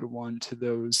them 2-to-1 to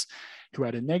those who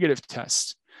had a negative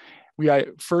test. We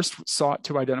first sought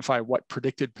to identify what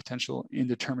predicted potential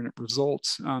indeterminate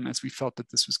results, as we felt that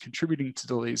this was contributing to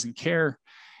delays in care,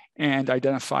 and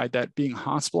identified that being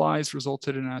hospitalized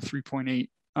resulted in a 3.8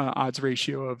 odds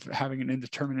ratio of having an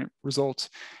indeterminate result,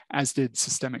 as did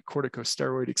systemic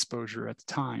corticosteroid exposure at the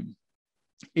time.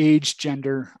 Age,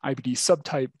 gender, IBD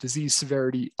subtype, disease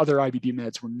severity, other IBD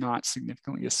meds were not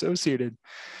significantly associated.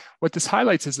 What this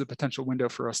highlights is the potential window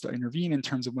for us to intervene in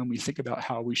terms of when we think about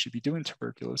how we should be doing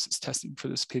tuberculosis testing for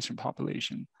this patient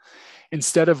population.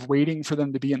 Instead of waiting for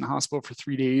them to be in the hospital for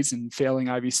 3 days and failing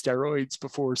IV steroids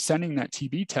before sending that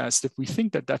TB test, if we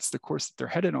think that that's the course that they're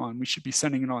headed on, we should be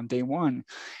sending it on day one.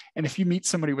 And if you meet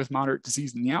somebody with moderate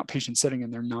disease in the outpatient setting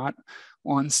and they're not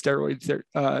on steroid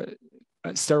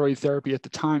therapy at the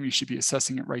time, you should be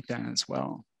assessing it right then as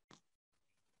well.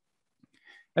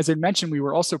 As I mentioned, we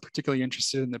were also particularly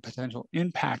interested in the potential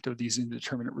impact of these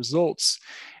indeterminate results.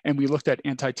 And we looked at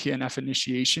anti-TNF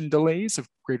initiation delays of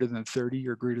greater than 30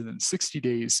 or greater than 60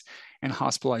 days, and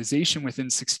hospitalization within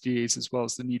 60 days, as well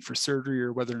as the need for surgery,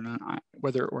 or whether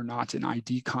or not an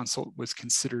ID consult was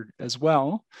considered as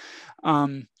well.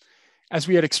 As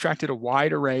we had extracted a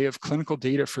wide array of clinical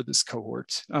data for this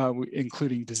cohort,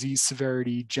 including disease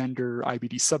severity, gender,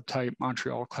 IBD subtype,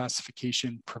 Montreal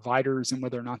classification, providers, and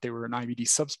whether or not they were an IBD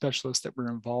subspecialist that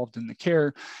were involved in the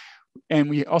care. And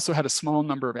we also had a small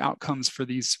number of outcomes for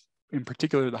these, in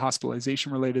particular, the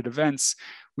hospitalization-related events.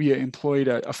 We employed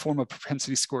a form of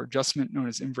propensity score adjustment known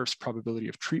as inverse probability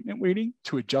of treatment weighting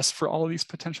to adjust for all of these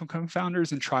potential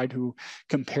confounders and try to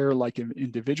compare like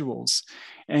individuals.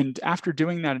 And after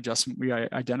doing that adjustment, we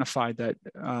identified that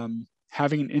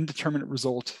having an indeterminate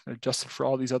result adjusted for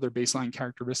all these other baseline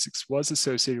characteristics was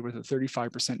associated with a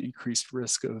 35% increased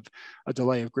risk of a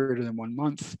delay of greater than 1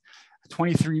 month, a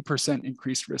 23%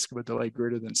 increased risk of a delay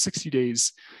greater than 60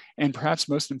 days, and perhaps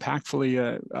most impactfully,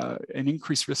 an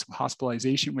increased risk of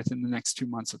hospitalization within the next 2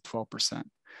 months of 12%.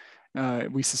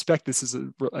 We suspect this is,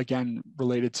 again,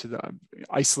 related to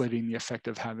isolating the effect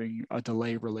of having a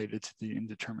delay related to the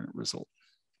indeterminate result.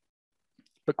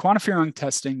 But quantiferon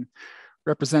testing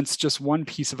represents just one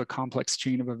piece of a complex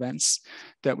chain of events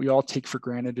that we all take for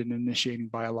granted in initiating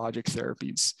biologic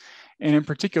therapies. And in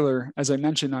particular, as I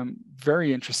mentioned, I'm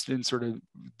very interested in sort of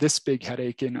this big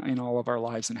headache in all of our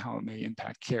lives and how it may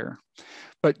impact care.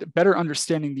 But better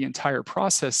understanding the entire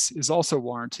process is also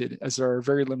warranted, as there are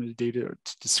very limited data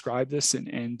to describe this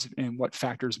and what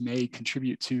factors may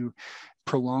contribute to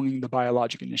prolonging the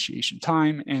biologic initiation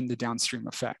time and the downstream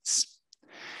effects.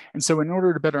 And so in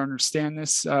order to better understand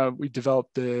this, we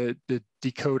developed the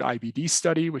DECODE IBD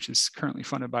study, which is currently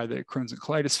funded by the Crohn's and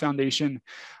Colitis Foundation,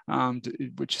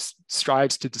 which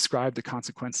strives to describe the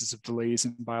consequences of delays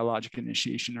in biologic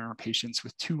initiation in our patients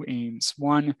with two aims.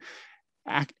 One,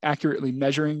 accurately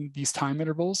measuring these time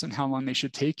intervals and how long they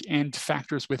should take, and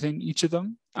factors within each of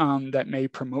them that may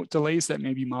promote delays that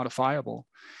may be modifiable.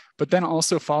 But then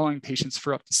also following patients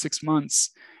for up to 6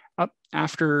 months up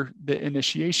after the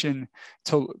initiation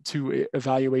to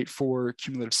evaluate for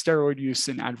cumulative steroid use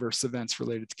and adverse events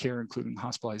related to care, including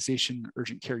hospitalization,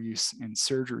 urgent care use, and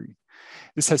surgery.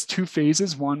 This has 2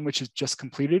 phases, one which is just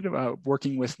completed,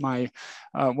 working with one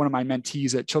of my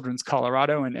mentees at Children's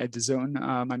Colorado and Ed DeZone,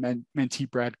 my mentee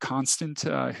Brad Constant,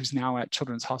 who's now at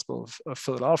Children's Hospital of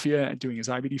Philadelphia and doing his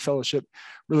IBD fellowship,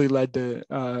 really led the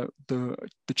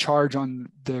charge on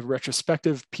the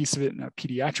retrospective piece of it in a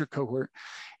pediatric cohort.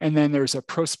 And then there's a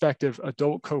prospective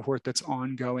adult cohort that's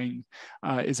ongoing,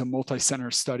 is a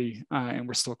multi-center study, and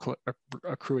we're still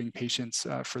accruing patients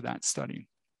for that study.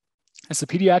 As the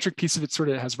pediatric piece of it sort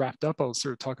of has wrapped up, I'll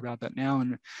sort of talk about that now,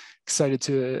 and excited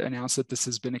to announce that this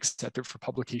has been accepted for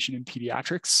publication in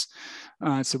pediatrics.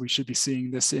 So we should be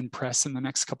seeing this in press in the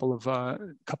next couple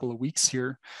of weeks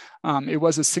here. It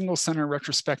was a single center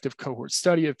retrospective cohort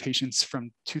study of patients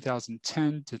from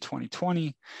 2010 to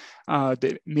 2020.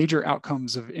 The major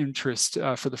outcomes of interest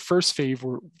for the first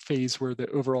phase were the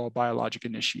overall biologic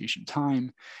initiation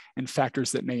time and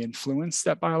factors that may influence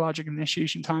that biologic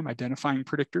initiation time, identifying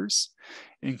predictors,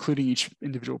 including each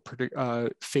individual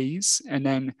phase. And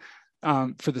then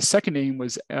for the second aim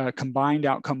was a combined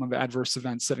outcome of adverse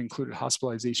events that included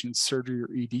hospitalization, surgery, or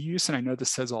ED use. And I know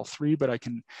this says all three, but I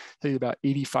can tell you about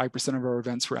 85% of our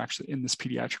events were actually in this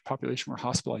pediatric population were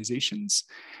hospitalizations.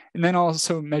 And then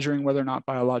also measuring whether or not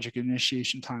biologic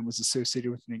initiation time was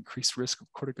associated with an increased risk of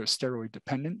corticosteroid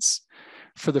dependence.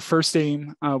 For the first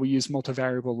aim, we used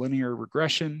multivariable linear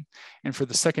regression. And for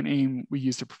the second aim, we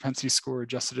used a propensity score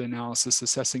adjusted analysis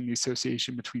assessing the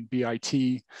association between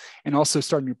BIT and also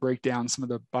starting to break down some of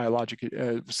the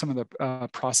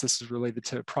processes related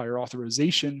to prior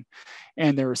authorization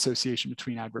and their association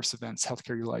between adverse events,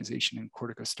 healthcare utilization, and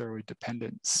corticosteroid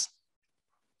dependence.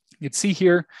 You can see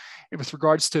here, with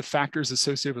regards to factors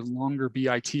associated with longer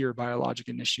BIT or biologic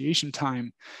initiation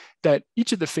time, that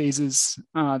each of the phases,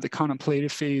 the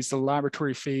contemplative phase, the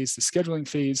laboratory phase, the scheduling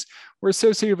phase, were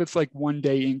associated with like 1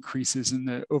 day increases in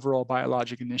the overall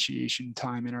biologic initiation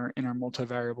time in our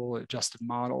multivariable adjusted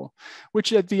model,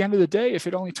 which at the end of the day, if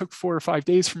it only took 4 or 5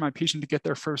 days for my patient to get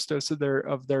their first dose of their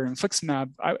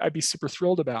infliximab, I'd be super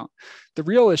thrilled about. The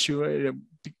real issue, it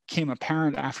became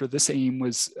apparent after this aim,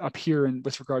 was up here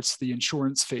with regards to the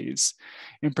insurance phase.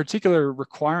 In particular,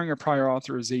 requiring a prior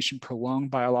authorization prolonged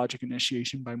biologic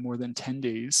initiation by more than 10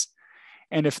 days.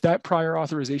 And if that prior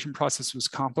authorization process was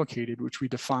complicated, which we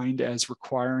defined as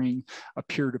requiring a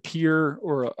peer-to-peer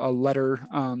or a letter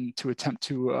to attempt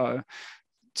to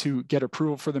get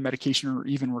approval for the medication, or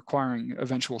even requiring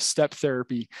eventual step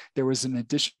therapy, there was an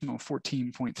additional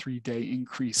 14.3 day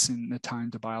increase in the time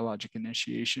to biologic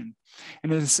initiation.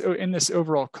 And in this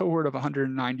overall cohort of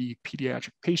 190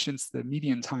 pediatric patients, the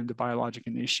median time to biologic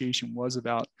initiation was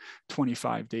about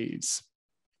 25 days.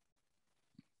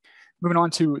 Moving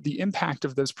on to the impact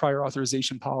of those prior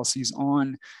authorization policies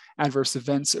on adverse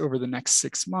events over the next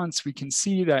 6 months, we can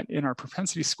see that in our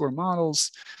propensity score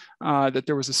models, that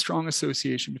there was a strong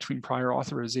association between prior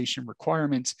authorization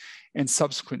requirements and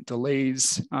subsequent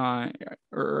delays,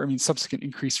 subsequent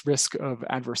increased risk of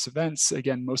adverse events.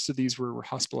 Again, most of these were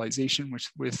hospitalization,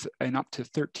 which with an up to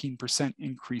 13%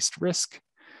 increased risk.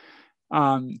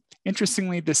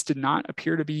 Interestingly, this did not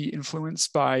appear to be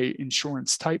influenced by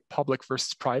insurance type. Public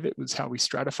versus private was how we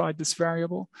stratified this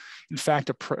variable. In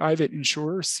fact, a private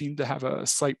insurer seemed to have a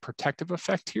slight protective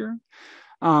effect here.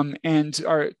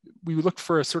 We looked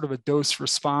for a sort of a dose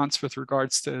response with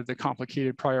regards to the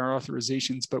complicated prior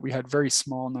authorizations, but we had very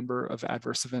small number of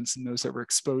adverse events in those that were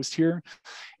exposed here.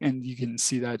 And you can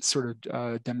see that sort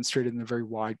of demonstrated in the very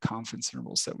wide confidence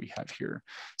intervals that we have here.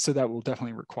 So that will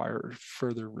definitely require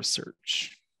further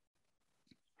research.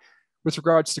 With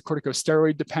regards to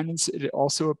corticosteroid dependence, it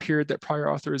also appeared that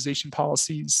prior authorization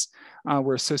policies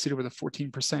were associated with a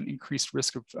 14% increased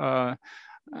risk of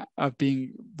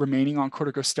remaining on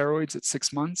corticosteroids at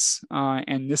 6 months.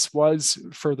 And this was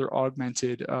further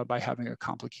augmented by having a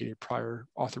complicated prior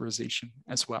authorization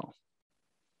as well.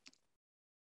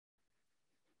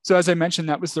 So as I mentioned,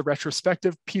 that was the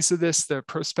retrospective piece of this. The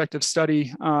prospective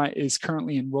study is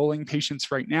currently enrolling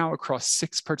patients right now across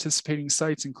 6 participating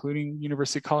sites, including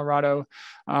University of Colorado,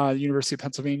 University of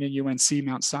Pennsylvania, UNC,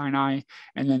 Mount Sinai,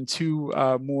 and then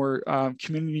 2 more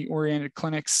community-oriented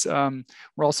clinics.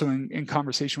 We're also in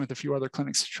conversation with a few other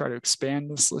clinics to try to expand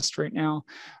this list right now.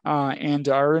 And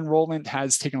our enrollment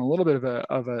has taken a little bit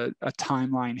of a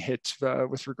timeline hit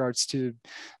with regards to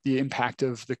the impact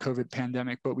of the COVID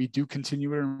pandemic, but we do continue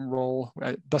to enroll.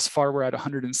 Thus far, we're at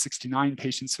 169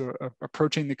 patients, so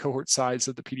approaching the cohort size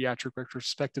of the pediatric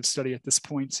retrospective study at this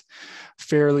point.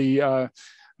 Fairly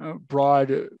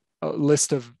broad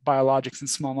list of biologics and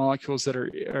small molecules that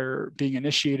are being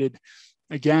initiated.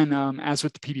 Again, as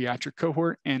with the pediatric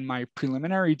cohort and my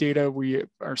preliminary data, we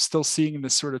are still seeing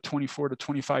this sort of 24 to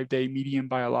 25 day median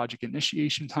biologic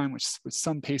initiation time, which with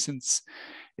some patients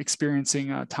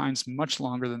experiencing times much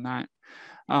longer than that.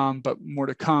 But more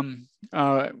to come.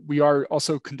 We are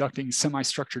also conducting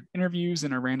semi-structured interviews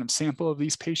in a random sample of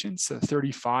these patients.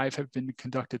 35 have been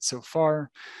conducted so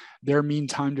far. Their mean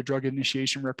time to drug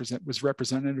initiation was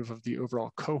representative of the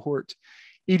overall cohort.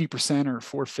 80% or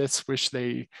 4/5 wish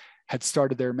they had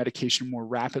started their medication more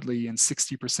rapidly, and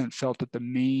 60% felt that the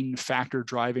main factor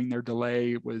driving their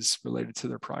delay was related to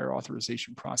their prior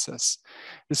authorization process.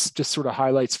 This just sort of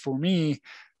highlights for me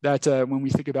that when we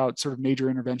think about sort of major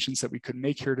interventions that we could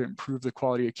make here to improve the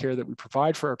quality of care that we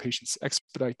provide for our patients,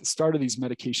 expedite the start of these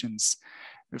medications,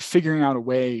 figuring out a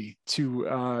way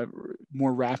to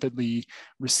more rapidly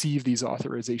receive these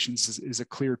authorizations is a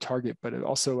clear target, but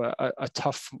also a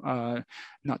tough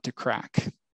nut to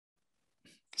crack.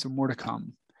 So more to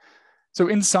come. So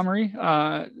in summary,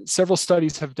 several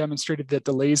studies have demonstrated that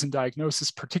delays in diagnosis,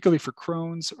 particularly for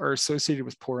Crohn's, are associated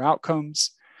with poor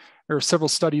outcomes. There are several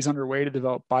studies underway to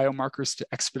develop biomarkers to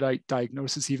expedite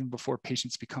diagnosis even before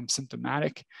patients become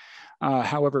symptomatic.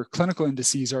 However, clinical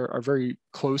indices are very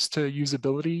close to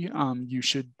usability. You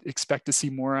should expect to see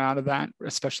more out of that,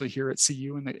 especially here at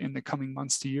CU in the coming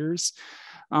months to years.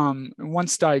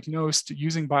 Once diagnosed,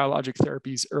 using biologic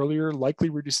therapies earlier likely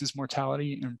reduces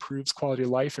mortality, improves quality of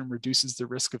life, and reduces the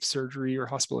risk of surgery or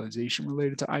hospitalization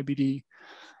related to IBD.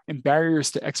 And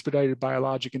barriers to expedited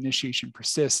biologic initiation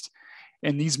persist,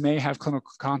 and these may have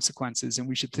clinical consequences. And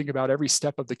we should think about every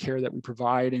step of the care that we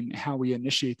provide and how we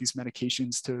initiate these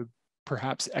medications to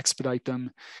perhaps expedite them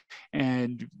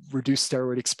and reduce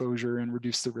steroid exposure and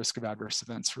reduce the risk of adverse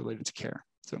events related to care.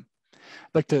 So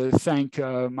I'd like to thank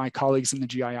my colleagues in the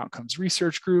GI Outcomes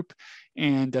Research Group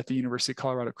and at the University of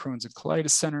Colorado Crohn's and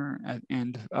Colitis Center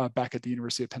and back at the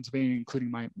University of Pennsylvania,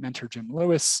 including my mentor, Jim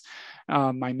Lewis,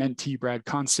 my mentee, Brad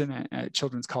Constant at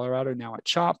Children's Colorado, now at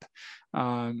CHOP,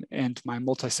 and my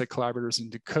multi-site collaborators in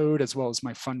DECODE, as well as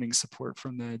my funding support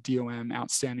from the DOM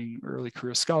Outstanding Early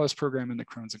Career Scholars Program and the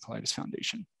Crohn's and Colitis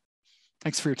Foundation.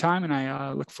 Thanks for your time, and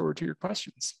I look forward to your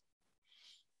questions.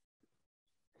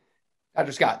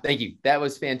 Dr. Scott, thank you. That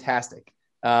was fantastic.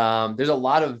 There's a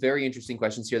lot of very interesting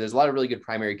questions here. There's a lot of really good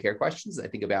primary care questions. I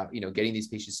think about, getting these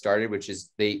patients started, which is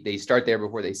they start there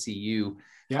before they see you.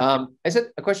 Yeah. I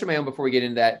said a question of my own before we get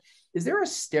into that. Is there a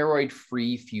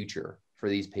steroid-free future for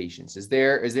these patients? Is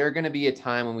there going to be a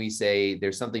time when we say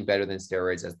there's something better than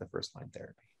steroids as the first line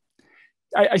therapy?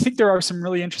 I think there are some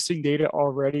really interesting data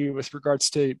already with regards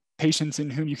to patients in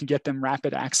whom you can get them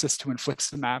rapid access to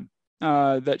infliximab.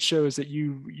 That shows that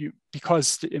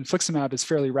because infliximab is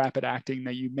fairly rapid acting,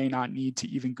 that you may not need to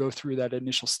even go through that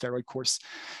initial steroid course.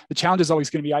 The challenge is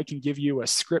always going to be, I can give you a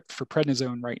script for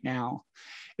prednisone right now.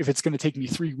 If it's going to take me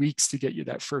 3 weeks to get you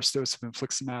that first dose of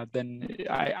infliximab, then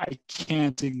I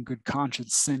can't in good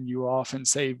conscience send you off and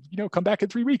say, come back in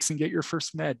 3 weeks and get your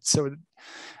first med. So,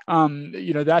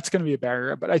 that's going to be a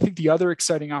barrier. But I think the other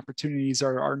exciting opportunities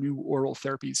are new oral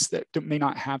therapies that may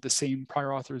not have the same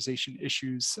prior authorization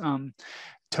issues.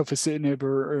 Tofacitinib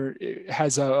or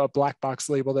has a black box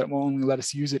label that will only let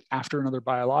us use it after another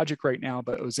biologic right now,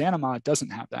 but ozanimod doesn't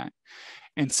have that.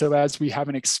 And so as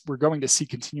we're going to see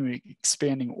continuing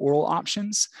expanding oral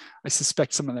options, I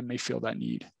suspect some of them may feel that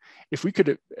need. If we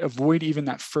could avoid even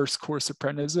that first course of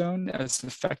prednisone, as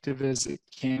effective as it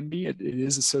can be, it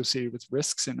is associated with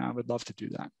risks, and I would love to do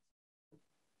that.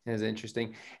 That's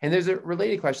interesting. And there's a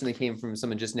related question that came from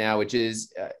someone just now, which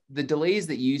is the delays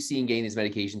that you see in getting these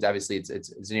medications. Obviously,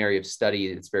 it's an area of study.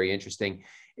 It's very interesting.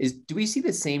 Do we see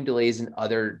the same delays in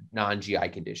other non-GI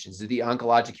conditions? Does the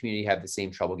oncologic community have the same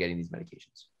trouble getting these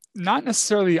medications? Not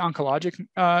necessarily the oncologic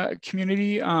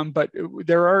community, but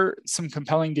there are some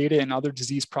compelling data in other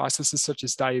disease processes such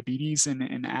as diabetes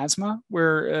and asthma,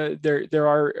 where there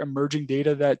are emerging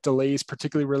data that delays,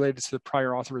 particularly related to the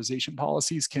prior authorization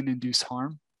policies, can induce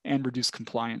harm and reduce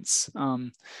compliance.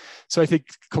 So I think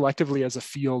collectively as a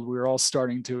field, we're all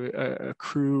starting to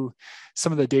accrue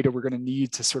some of the data we're going to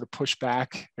need to sort of push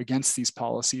back against these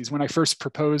policies. When I first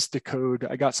proposed DECODE,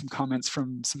 I got some comments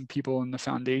from some people in the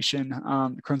foundation,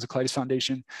 the Crohn's and Colitis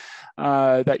Foundation,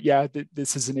 that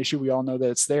this is an issue. We all know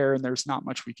that it's there and there's not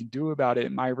much we can do about it.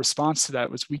 And my response to that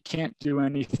was, we can't do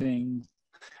anything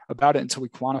about it until we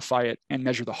quantify it and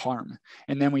measure the harm.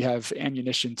 And then we have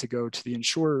ammunition to go to the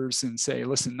insurers and say,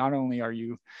 listen, not only are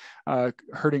you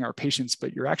hurting our patients,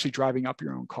 but you're actually driving up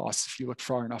your own costs. If you look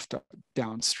far enough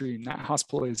downstream, that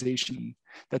hospitalization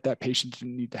that patient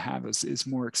didn't need to have is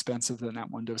more expensive than that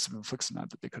one dose of infliximab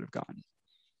that they could have gotten.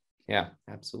 Yeah,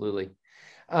 absolutely.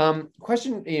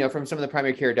 Question, from some of the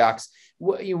primary care docs.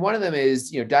 One of them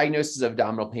is, diagnosis of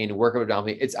abdominal pain and workup of abdominal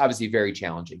pain. It's obviously very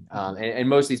challenging, and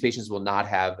most of these patients will not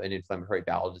have an inflammatory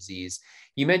bowel disease.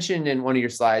 You mentioned in one of your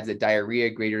slides that diarrhea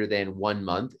greater than 1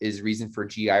 month is reason for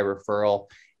GI referral.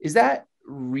 Is that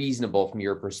reasonable from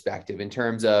your perspective in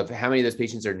terms of how many of those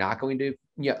patients are not going to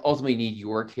ultimately need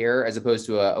your care as opposed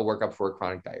to a workup for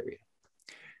chronic diarrhea?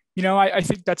 I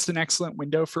think that's an excellent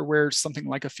window for where something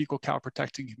like a fecal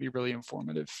calprotectin can be really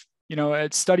informative.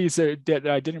 Studies that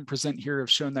I didn't present here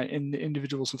have shown that in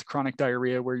individuals with chronic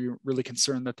diarrhea, where you're really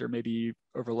concerned that there may be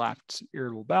overlapped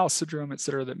irritable bowel syndrome, et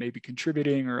cetera, that may be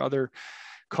contributing, or other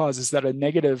causes, that a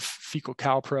negative fecal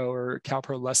calpro or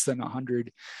calpro less than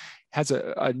 100 has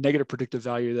a negative predictive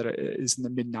value that is in the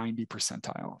mid 90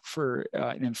 percentile for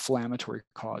an inflammatory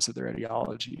cause of their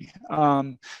etiology.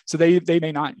 So they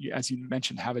may not, as you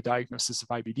mentioned, have a diagnosis of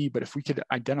IBD, but if we could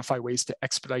identify ways to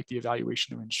expedite the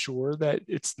evaluation to ensure that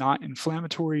it's not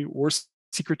inflammatory or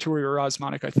secretory or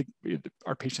osmotic, I think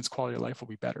our patients' quality of life will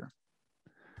be better.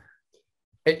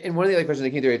 And one of the other questions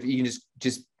that came through, if you can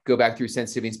just go back through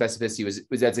sensitivity and specificity,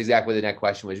 was that's exactly what the next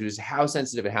question was, which was how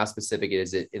sensitive and how specific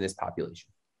is it in this population?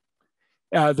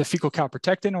 The fecal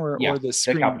calprotectin or the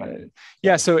screen.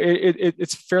 So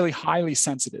it's fairly highly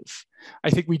sensitive. I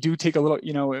think we do take a little,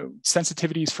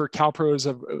 sensitivities for calpros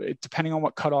of, depending on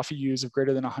what cutoff you use, of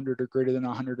greater than 100 or greater than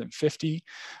 150,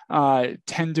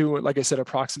 tend to, like I said,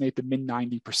 approximate the mid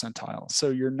 90 percentile.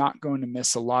 So you're not going to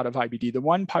miss a lot of IBD. The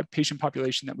one patient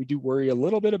population that we do worry a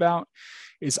little bit about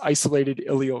is isolated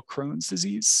ileal Crohn's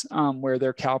disease, where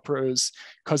their calpros,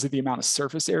 because of the amount of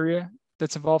surface area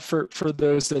that's involved. For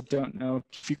those that don't know,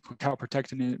 fecal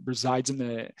calprotectin resides in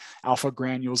the alpha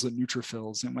granules of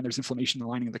neutrophils, and when there's inflammation in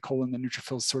the lining of the colon, the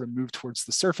neutrophils sort of move towards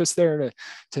the surface there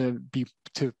to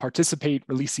participate,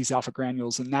 release these alpha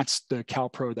granules, and that's the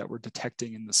calpro that we're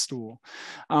detecting in the stool.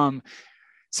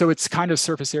 So it's kind of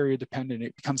surface area dependent.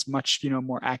 It becomes much,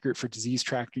 more accurate for disease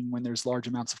tracking when there's large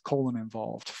amounts of colon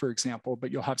involved, for example,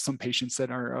 but you'll have some patients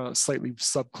that are slightly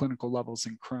subclinical levels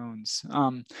in Crohn's.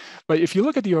 But if you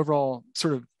look at the overall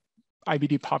sort of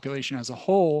IBD population as a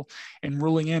whole, and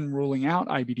ruling in, ruling out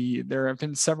IBD, there have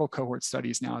been several cohort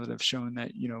studies now that have shown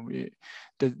that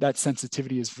that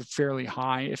sensitivity is fairly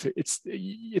high. If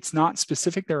it's not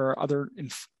specific, there are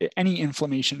any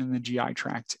inflammation in the GI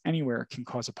tract anywhere can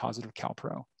cause a positive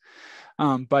calpro.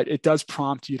 But it does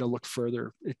prompt you to look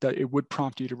further. It would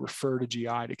prompt you to refer to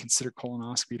GI, to consider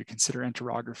colonoscopy, to consider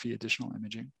enterography, additional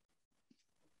imaging.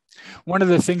 One of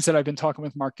the things that I've been talking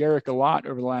with Mark Garrick a lot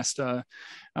over the last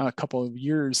couple of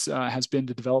years has been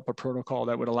to develop a protocol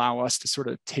that would allow us to sort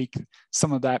of take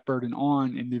some of that burden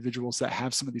on individuals that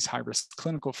have some of these high-risk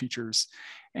clinical features,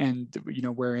 and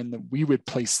wherein we would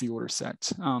place the order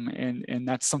set, and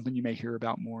that's something you may hear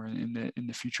about more in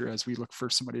the future as we look for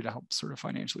somebody to help sort of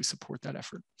financially support that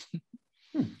effort.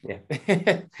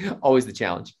 Yeah, always the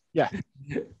challenge. Yeah.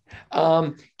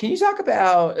 Can you talk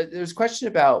about, there's a question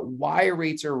about why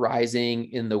rates are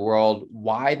rising in the world,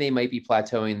 why they might be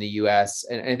plateauing in the US.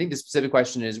 And I think the specific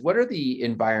question is, what are the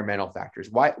environmental factors?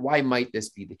 Why might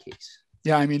this be the case?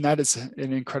 Yeah, I mean, that is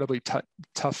an incredibly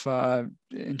tough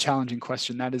and challenging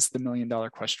question. That is the $1 million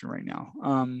question right now.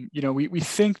 We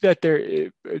think that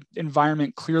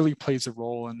environment clearly plays a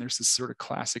role, and there's this sort of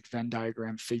classic Venn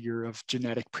diagram figure of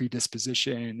genetic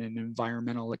predisposition and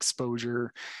environmental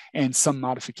exposure and some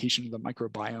modification of the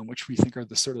microbiome, which we think are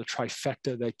the sort of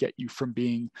trifecta that get you from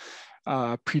being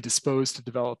predisposed to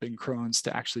developing Crohn's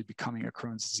to actually becoming a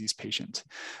Crohn's disease patient.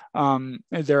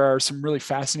 There are some really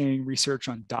fascinating research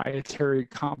on dietary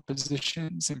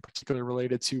compositions, in particular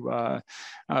related to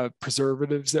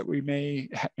preservatives that we may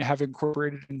have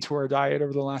incorporated into our diet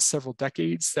over the last several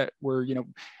decades that were,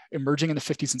 emerging in the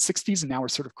 50s and 60s, and now are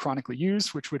sort of chronically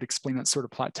used, which would explain that sort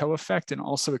of plateau effect, and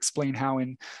also explain how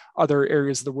in other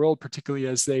areas of the world, particularly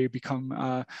as they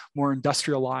become more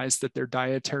industrialized, that their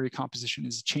dietary composition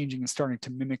is changing and starting to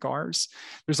mimic ours.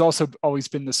 There's also always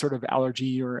been the sort of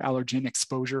allergy or allergen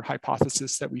exposure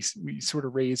hypothesis that we sort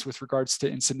of raise with regards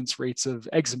to incidence rates of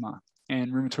eczema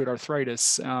and rheumatoid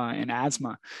arthritis and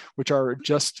asthma, which are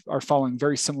following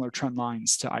very similar trend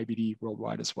lines to IBD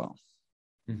worldwide as well.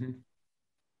 Mm-hmm.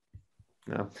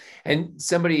 No. And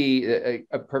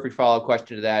a perfect follow-up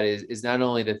question to that is not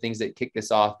only the things that kick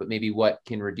this off, but maybe what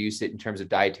can reduce it in terms of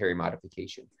dietary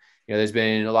modification. There's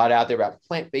been a lot out there about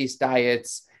plant-based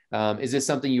diets. Is this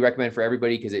something you recommend for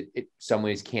everybody because it some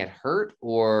ways can't hurt,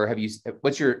 or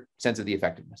what's your sense of the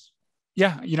effectiveness?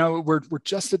 Yeah, we're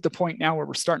just at the point now where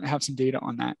we're starting to have some data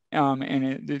on that.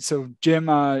 So Jim,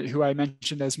 who I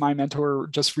mentioned as my mentor,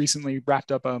 just recently wrapped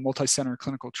up a multi-center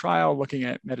clinical trial looking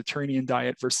at Mediterranean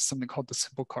diet versus something called the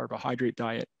simple carbohydrate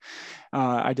diet.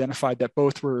 Identified that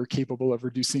both were capable of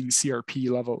reducing CRP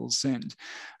levels and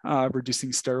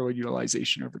reducing steroid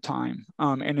utilization over time.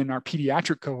 And in our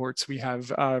pediatric cohorts, we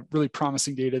have really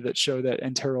promising data that show that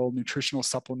enteral nutritional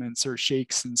supplements or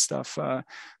shakes and stuff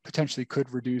potentially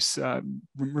could reduce,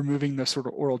 removing the sort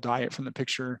of oral diet from the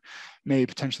picture may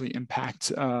potentially impact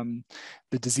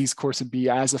the disease course and be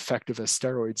as effective as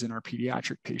steroids in our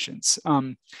pediatric patients.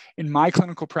 In my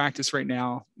clinical practice right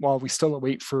now, while we still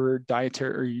await for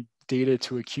dietary data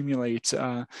to accumulate.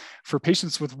 For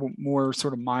patients with more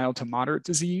sort of mild to moderate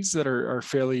disease that are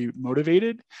fairly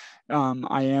motivated,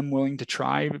 I am willing to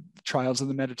try trials of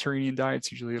the Mediterranean diet.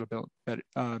 It's usually a little bit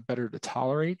better to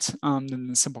tolerate than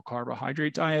the simple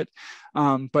carbohydrate diet.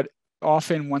 But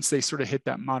often once they sort of hit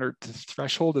that moderate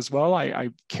threshold as well, I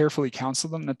carefully counsel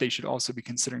them that they should also be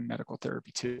considering medical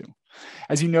therapy too.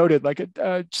 As you noted, like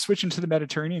switching to the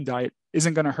Mediterranean diet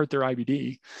isn't going to hurt their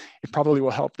IBD. It probably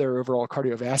will help their overall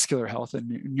cardiovascular health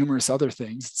and numerous other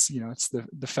things. It's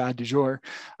the fad du jour,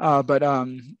 but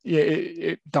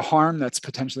the harm that's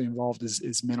potentially involved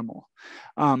is minimal.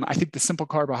 I think the simple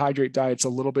carbohydrate diet's a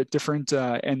little bit different,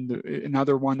 and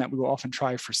another one that we will often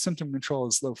try for symptom control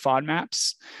is low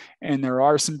FODMAPs, and there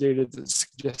are some data that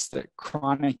suggests that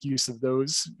chronic use of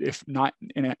those, if not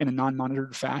in a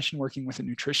non-monitored fashion, working with a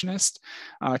nutritionist,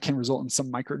 can result in some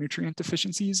micronutrient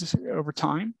deficiencies over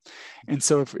time. And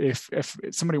so if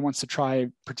somebody wants to try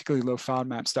particularly low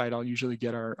FODMAPs diet, I'll usually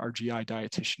get our GI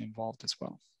dietitian involved as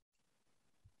well.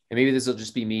 And maybe this will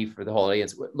just be me for the whole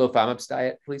audience. Low FODMAPs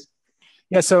diet, please.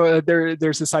 Yeah, so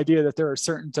there's this idea that there are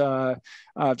certain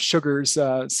sugars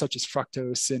such as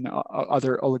fructose and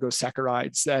other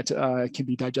oligosaccharides that can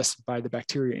be digested by the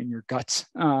bacteria in your gut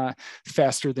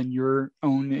faster than your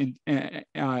own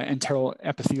enteral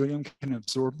epithelium can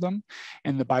absorb them.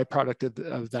 And the byproduct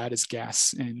of that is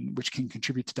gas, which can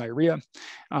contribute to diarrhea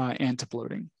and to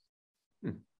bloating.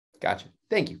 Gotcha.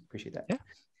 Thank you. Appreciate that. Yeah.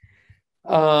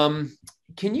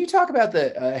 Can you talk about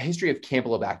the history of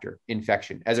Campylobacter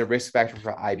infection as a risk factor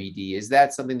for IBD? Is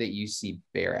that something that you see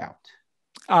bear out?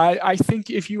 I think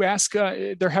if you ask,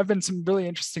 there have been some really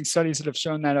interesting studies that have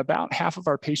shown that about half of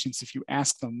our patients, if you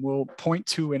ask them, will point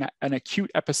to an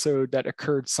acute episode that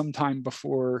occurred sometime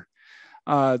before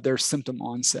their symptom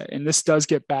onset. And this does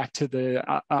get back to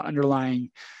the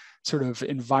underlying sort of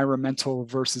environmental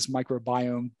versus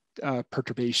microbiome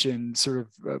perturbation, sort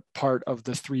of part of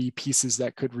the three pieces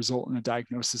that could result in a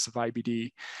diagnosis of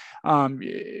IBD.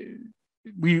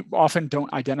 We often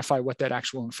don't identify what that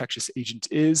actual infectious agent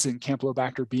is, and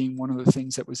Campylobacter being one of the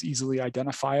things that was easily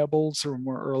identifiable sort of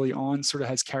more early on sort of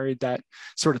has carried that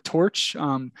sort of torch.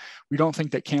 We don't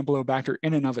think that Campylobacter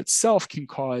in and of itself can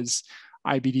cause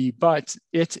IBD, but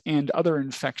it and other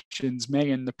infections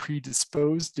may in the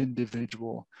predisposed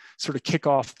individual sort of kick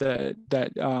off that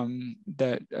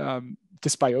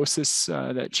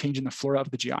dysbiosis, that change in the flora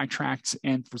of the GI tract,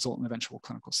 and result in eventual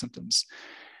clinical symptoms.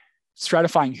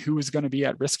 Stratifying who is going to be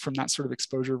at risk from that sort of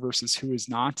exposure versus who is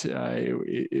not,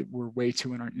 we're way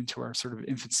too into our sort of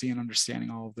infancy and understanding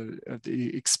all of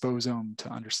the exposome to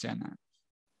understand that.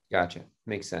 Gotcha.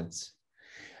 Makes sense.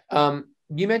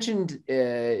 You mentioned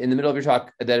in the middle of your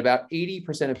talk that about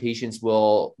 80% of patients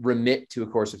will remit to a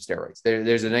course of steroids.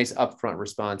 There's a nice upfront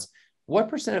response. What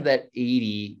percent of that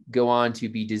 80 go on to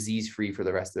be disease-free for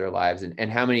the rest of their lives?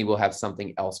 And how many will have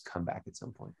something else come back at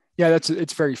some point? Yeah,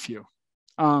 it's very few.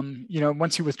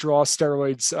 Once you withdraw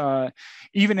steroids,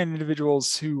 even in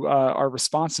individuals who are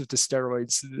responsive to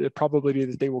steroids, the probability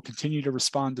that they will continue to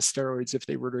respond to steroids if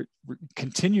they were to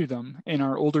continue them in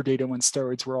our older data when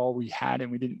steroids were all we had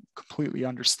and we didn't completely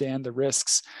understand the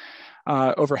risks,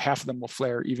 over half of them will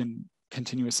flare even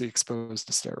continuously exposed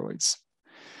to steroids.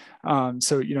 And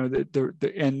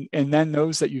then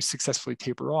those that you successfully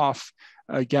taper off,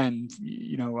 again,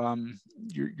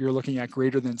 you're looking at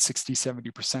greater than 60, 70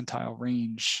 percentile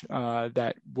range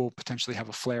that will potentially have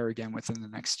a flare again within the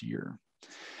next year.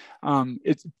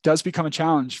 It does become a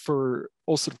challenge for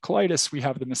ulcerative colitis. We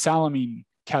have the mesalamine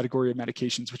category of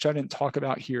medications, which I didn't talk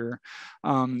about here.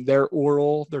 They're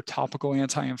oral, they're topical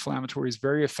anti-inflammatories,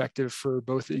 very effective for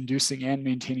both inducing and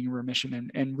maintaining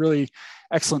remission, and really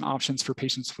excellent options for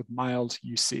patients with mild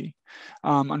UC.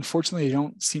 Unfortunately, they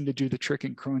don't seem to do the trick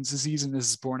in Crohn's disease, and this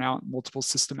is borne out in multiple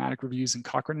systematic reviews and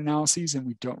Cochrane analyses, and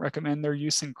we don't recommend their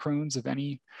use in Crohn's of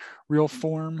any real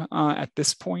form at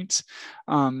this point.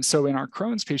 So in our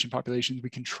Crohn's patient populations,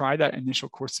 we can try that initial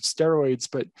course of steroids,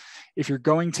 but if you're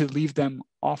going to leave them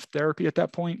off therapy at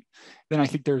that point, then I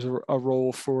think there's a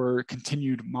role for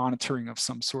continued monitoring of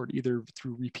some sort, either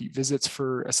through repeat visits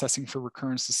for assessing for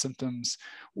recurrence of symptoms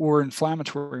or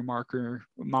inflammatory marker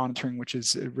monitoring, which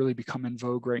has really become in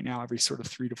vogue right now every sort of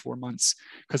 3 to 4 months,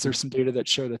 because there's some data that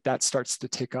show that starts to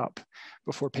tick up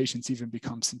before patients even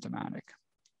become symptomatic.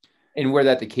 And were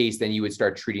that the case, then you would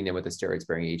start treating them with a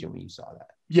steroid-sparing agent when you saw that?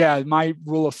 Yeah, my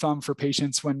rule of thumb for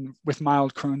patients with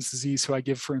mild Crohn's disease, who I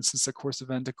give, for instance, a course of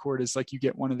Entocort, is like you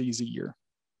get one of these a year.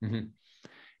 Mm-hmm.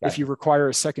 If you require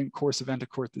a second course of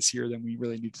Entocort this year, then we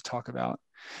really need to talk about,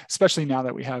 especially now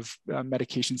that we have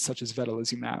medications such as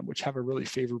vedolizumab, which have a really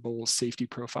favorable safety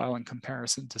profile in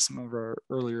comparison to some of our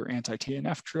earlier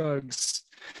anti-TNF drugs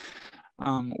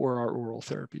or our oral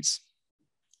therapies.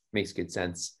 Makes good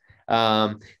sense.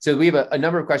 So we have a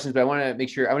number of questions, but I want to make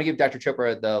sure, I want to give Dr.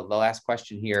 Chopra the last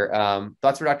question here.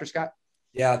 Thoughts for Dr. Scott?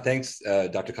 Yeah, thanks,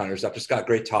 Dr. Connors. Dr. Scott,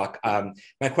 great talk.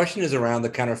 My question is around the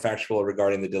counterfactual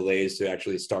regarding the delays to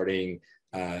actually starting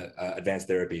advanced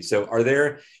therapy. So are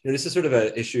there, this is sort of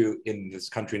an issue in this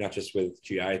country, not just with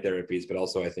GI therapies, but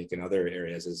also I think in other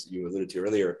areas, as you alluded to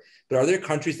earlier, but are there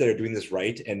countries that are doing this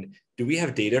right? And do we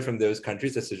have data from those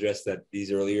countries that suggest that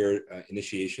these earlier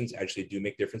initiations actually do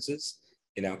make differences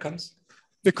in outcomes?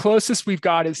 The closest we've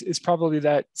got is probably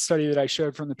that study that I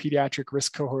showed from the pediatric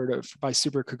risk cohort by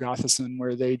Subra Kugathasan,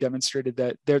 where they demonstrated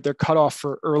that their cutoff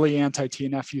for early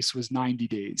anti-TNF use was 90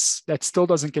 days. That still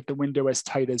doesn't get the window as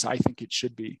tight as I think it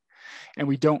should be. And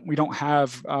we don't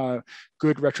have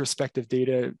good retrospective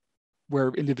data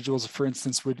where individuals, for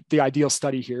instance, the ideal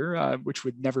study here, which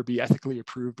would never be ethically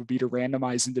approved, would be to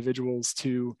randomize individuals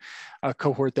to a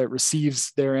cohort that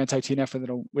receives their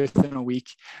anti-TNF within a week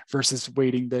versus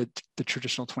waiting the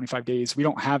traditional 25 days. We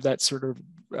don't have that sort of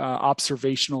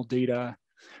observational data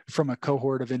from a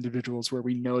cohort of individuals where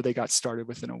we know they got started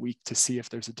within a week to see if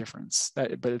there's a difference.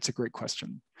 But it's a great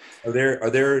question. Are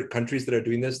there countries that are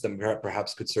doing this that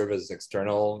perhaps could serve as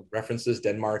external references?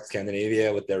 Denmark,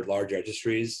 Scandinavia, with their large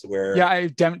registries, where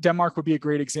Denmark would be a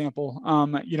great example.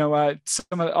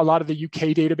 A lot of the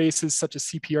UK databases, such as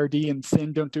CPRD and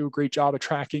THIN, don't do a great job of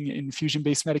tracking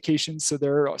infusion-based medications, so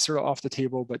they're sort of off the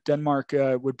table. But Denmark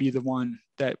would be the one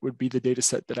that would be the data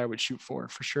set that I would shoot for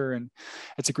sure. And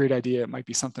it's a great idea. It might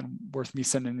be something worth me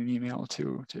sending an email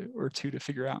to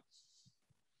figure out.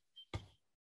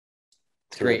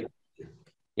 Great.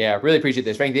 Yeah, really appreciate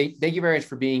this. Frank, thank you very much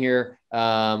for being here.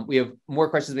 We have more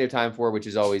questions we have time for, which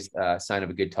is always a sign of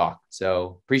a good talk.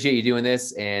 So appreciate you doing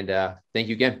this, and thank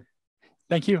you again.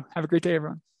 Thank you. Have a great day,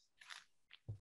 everyone.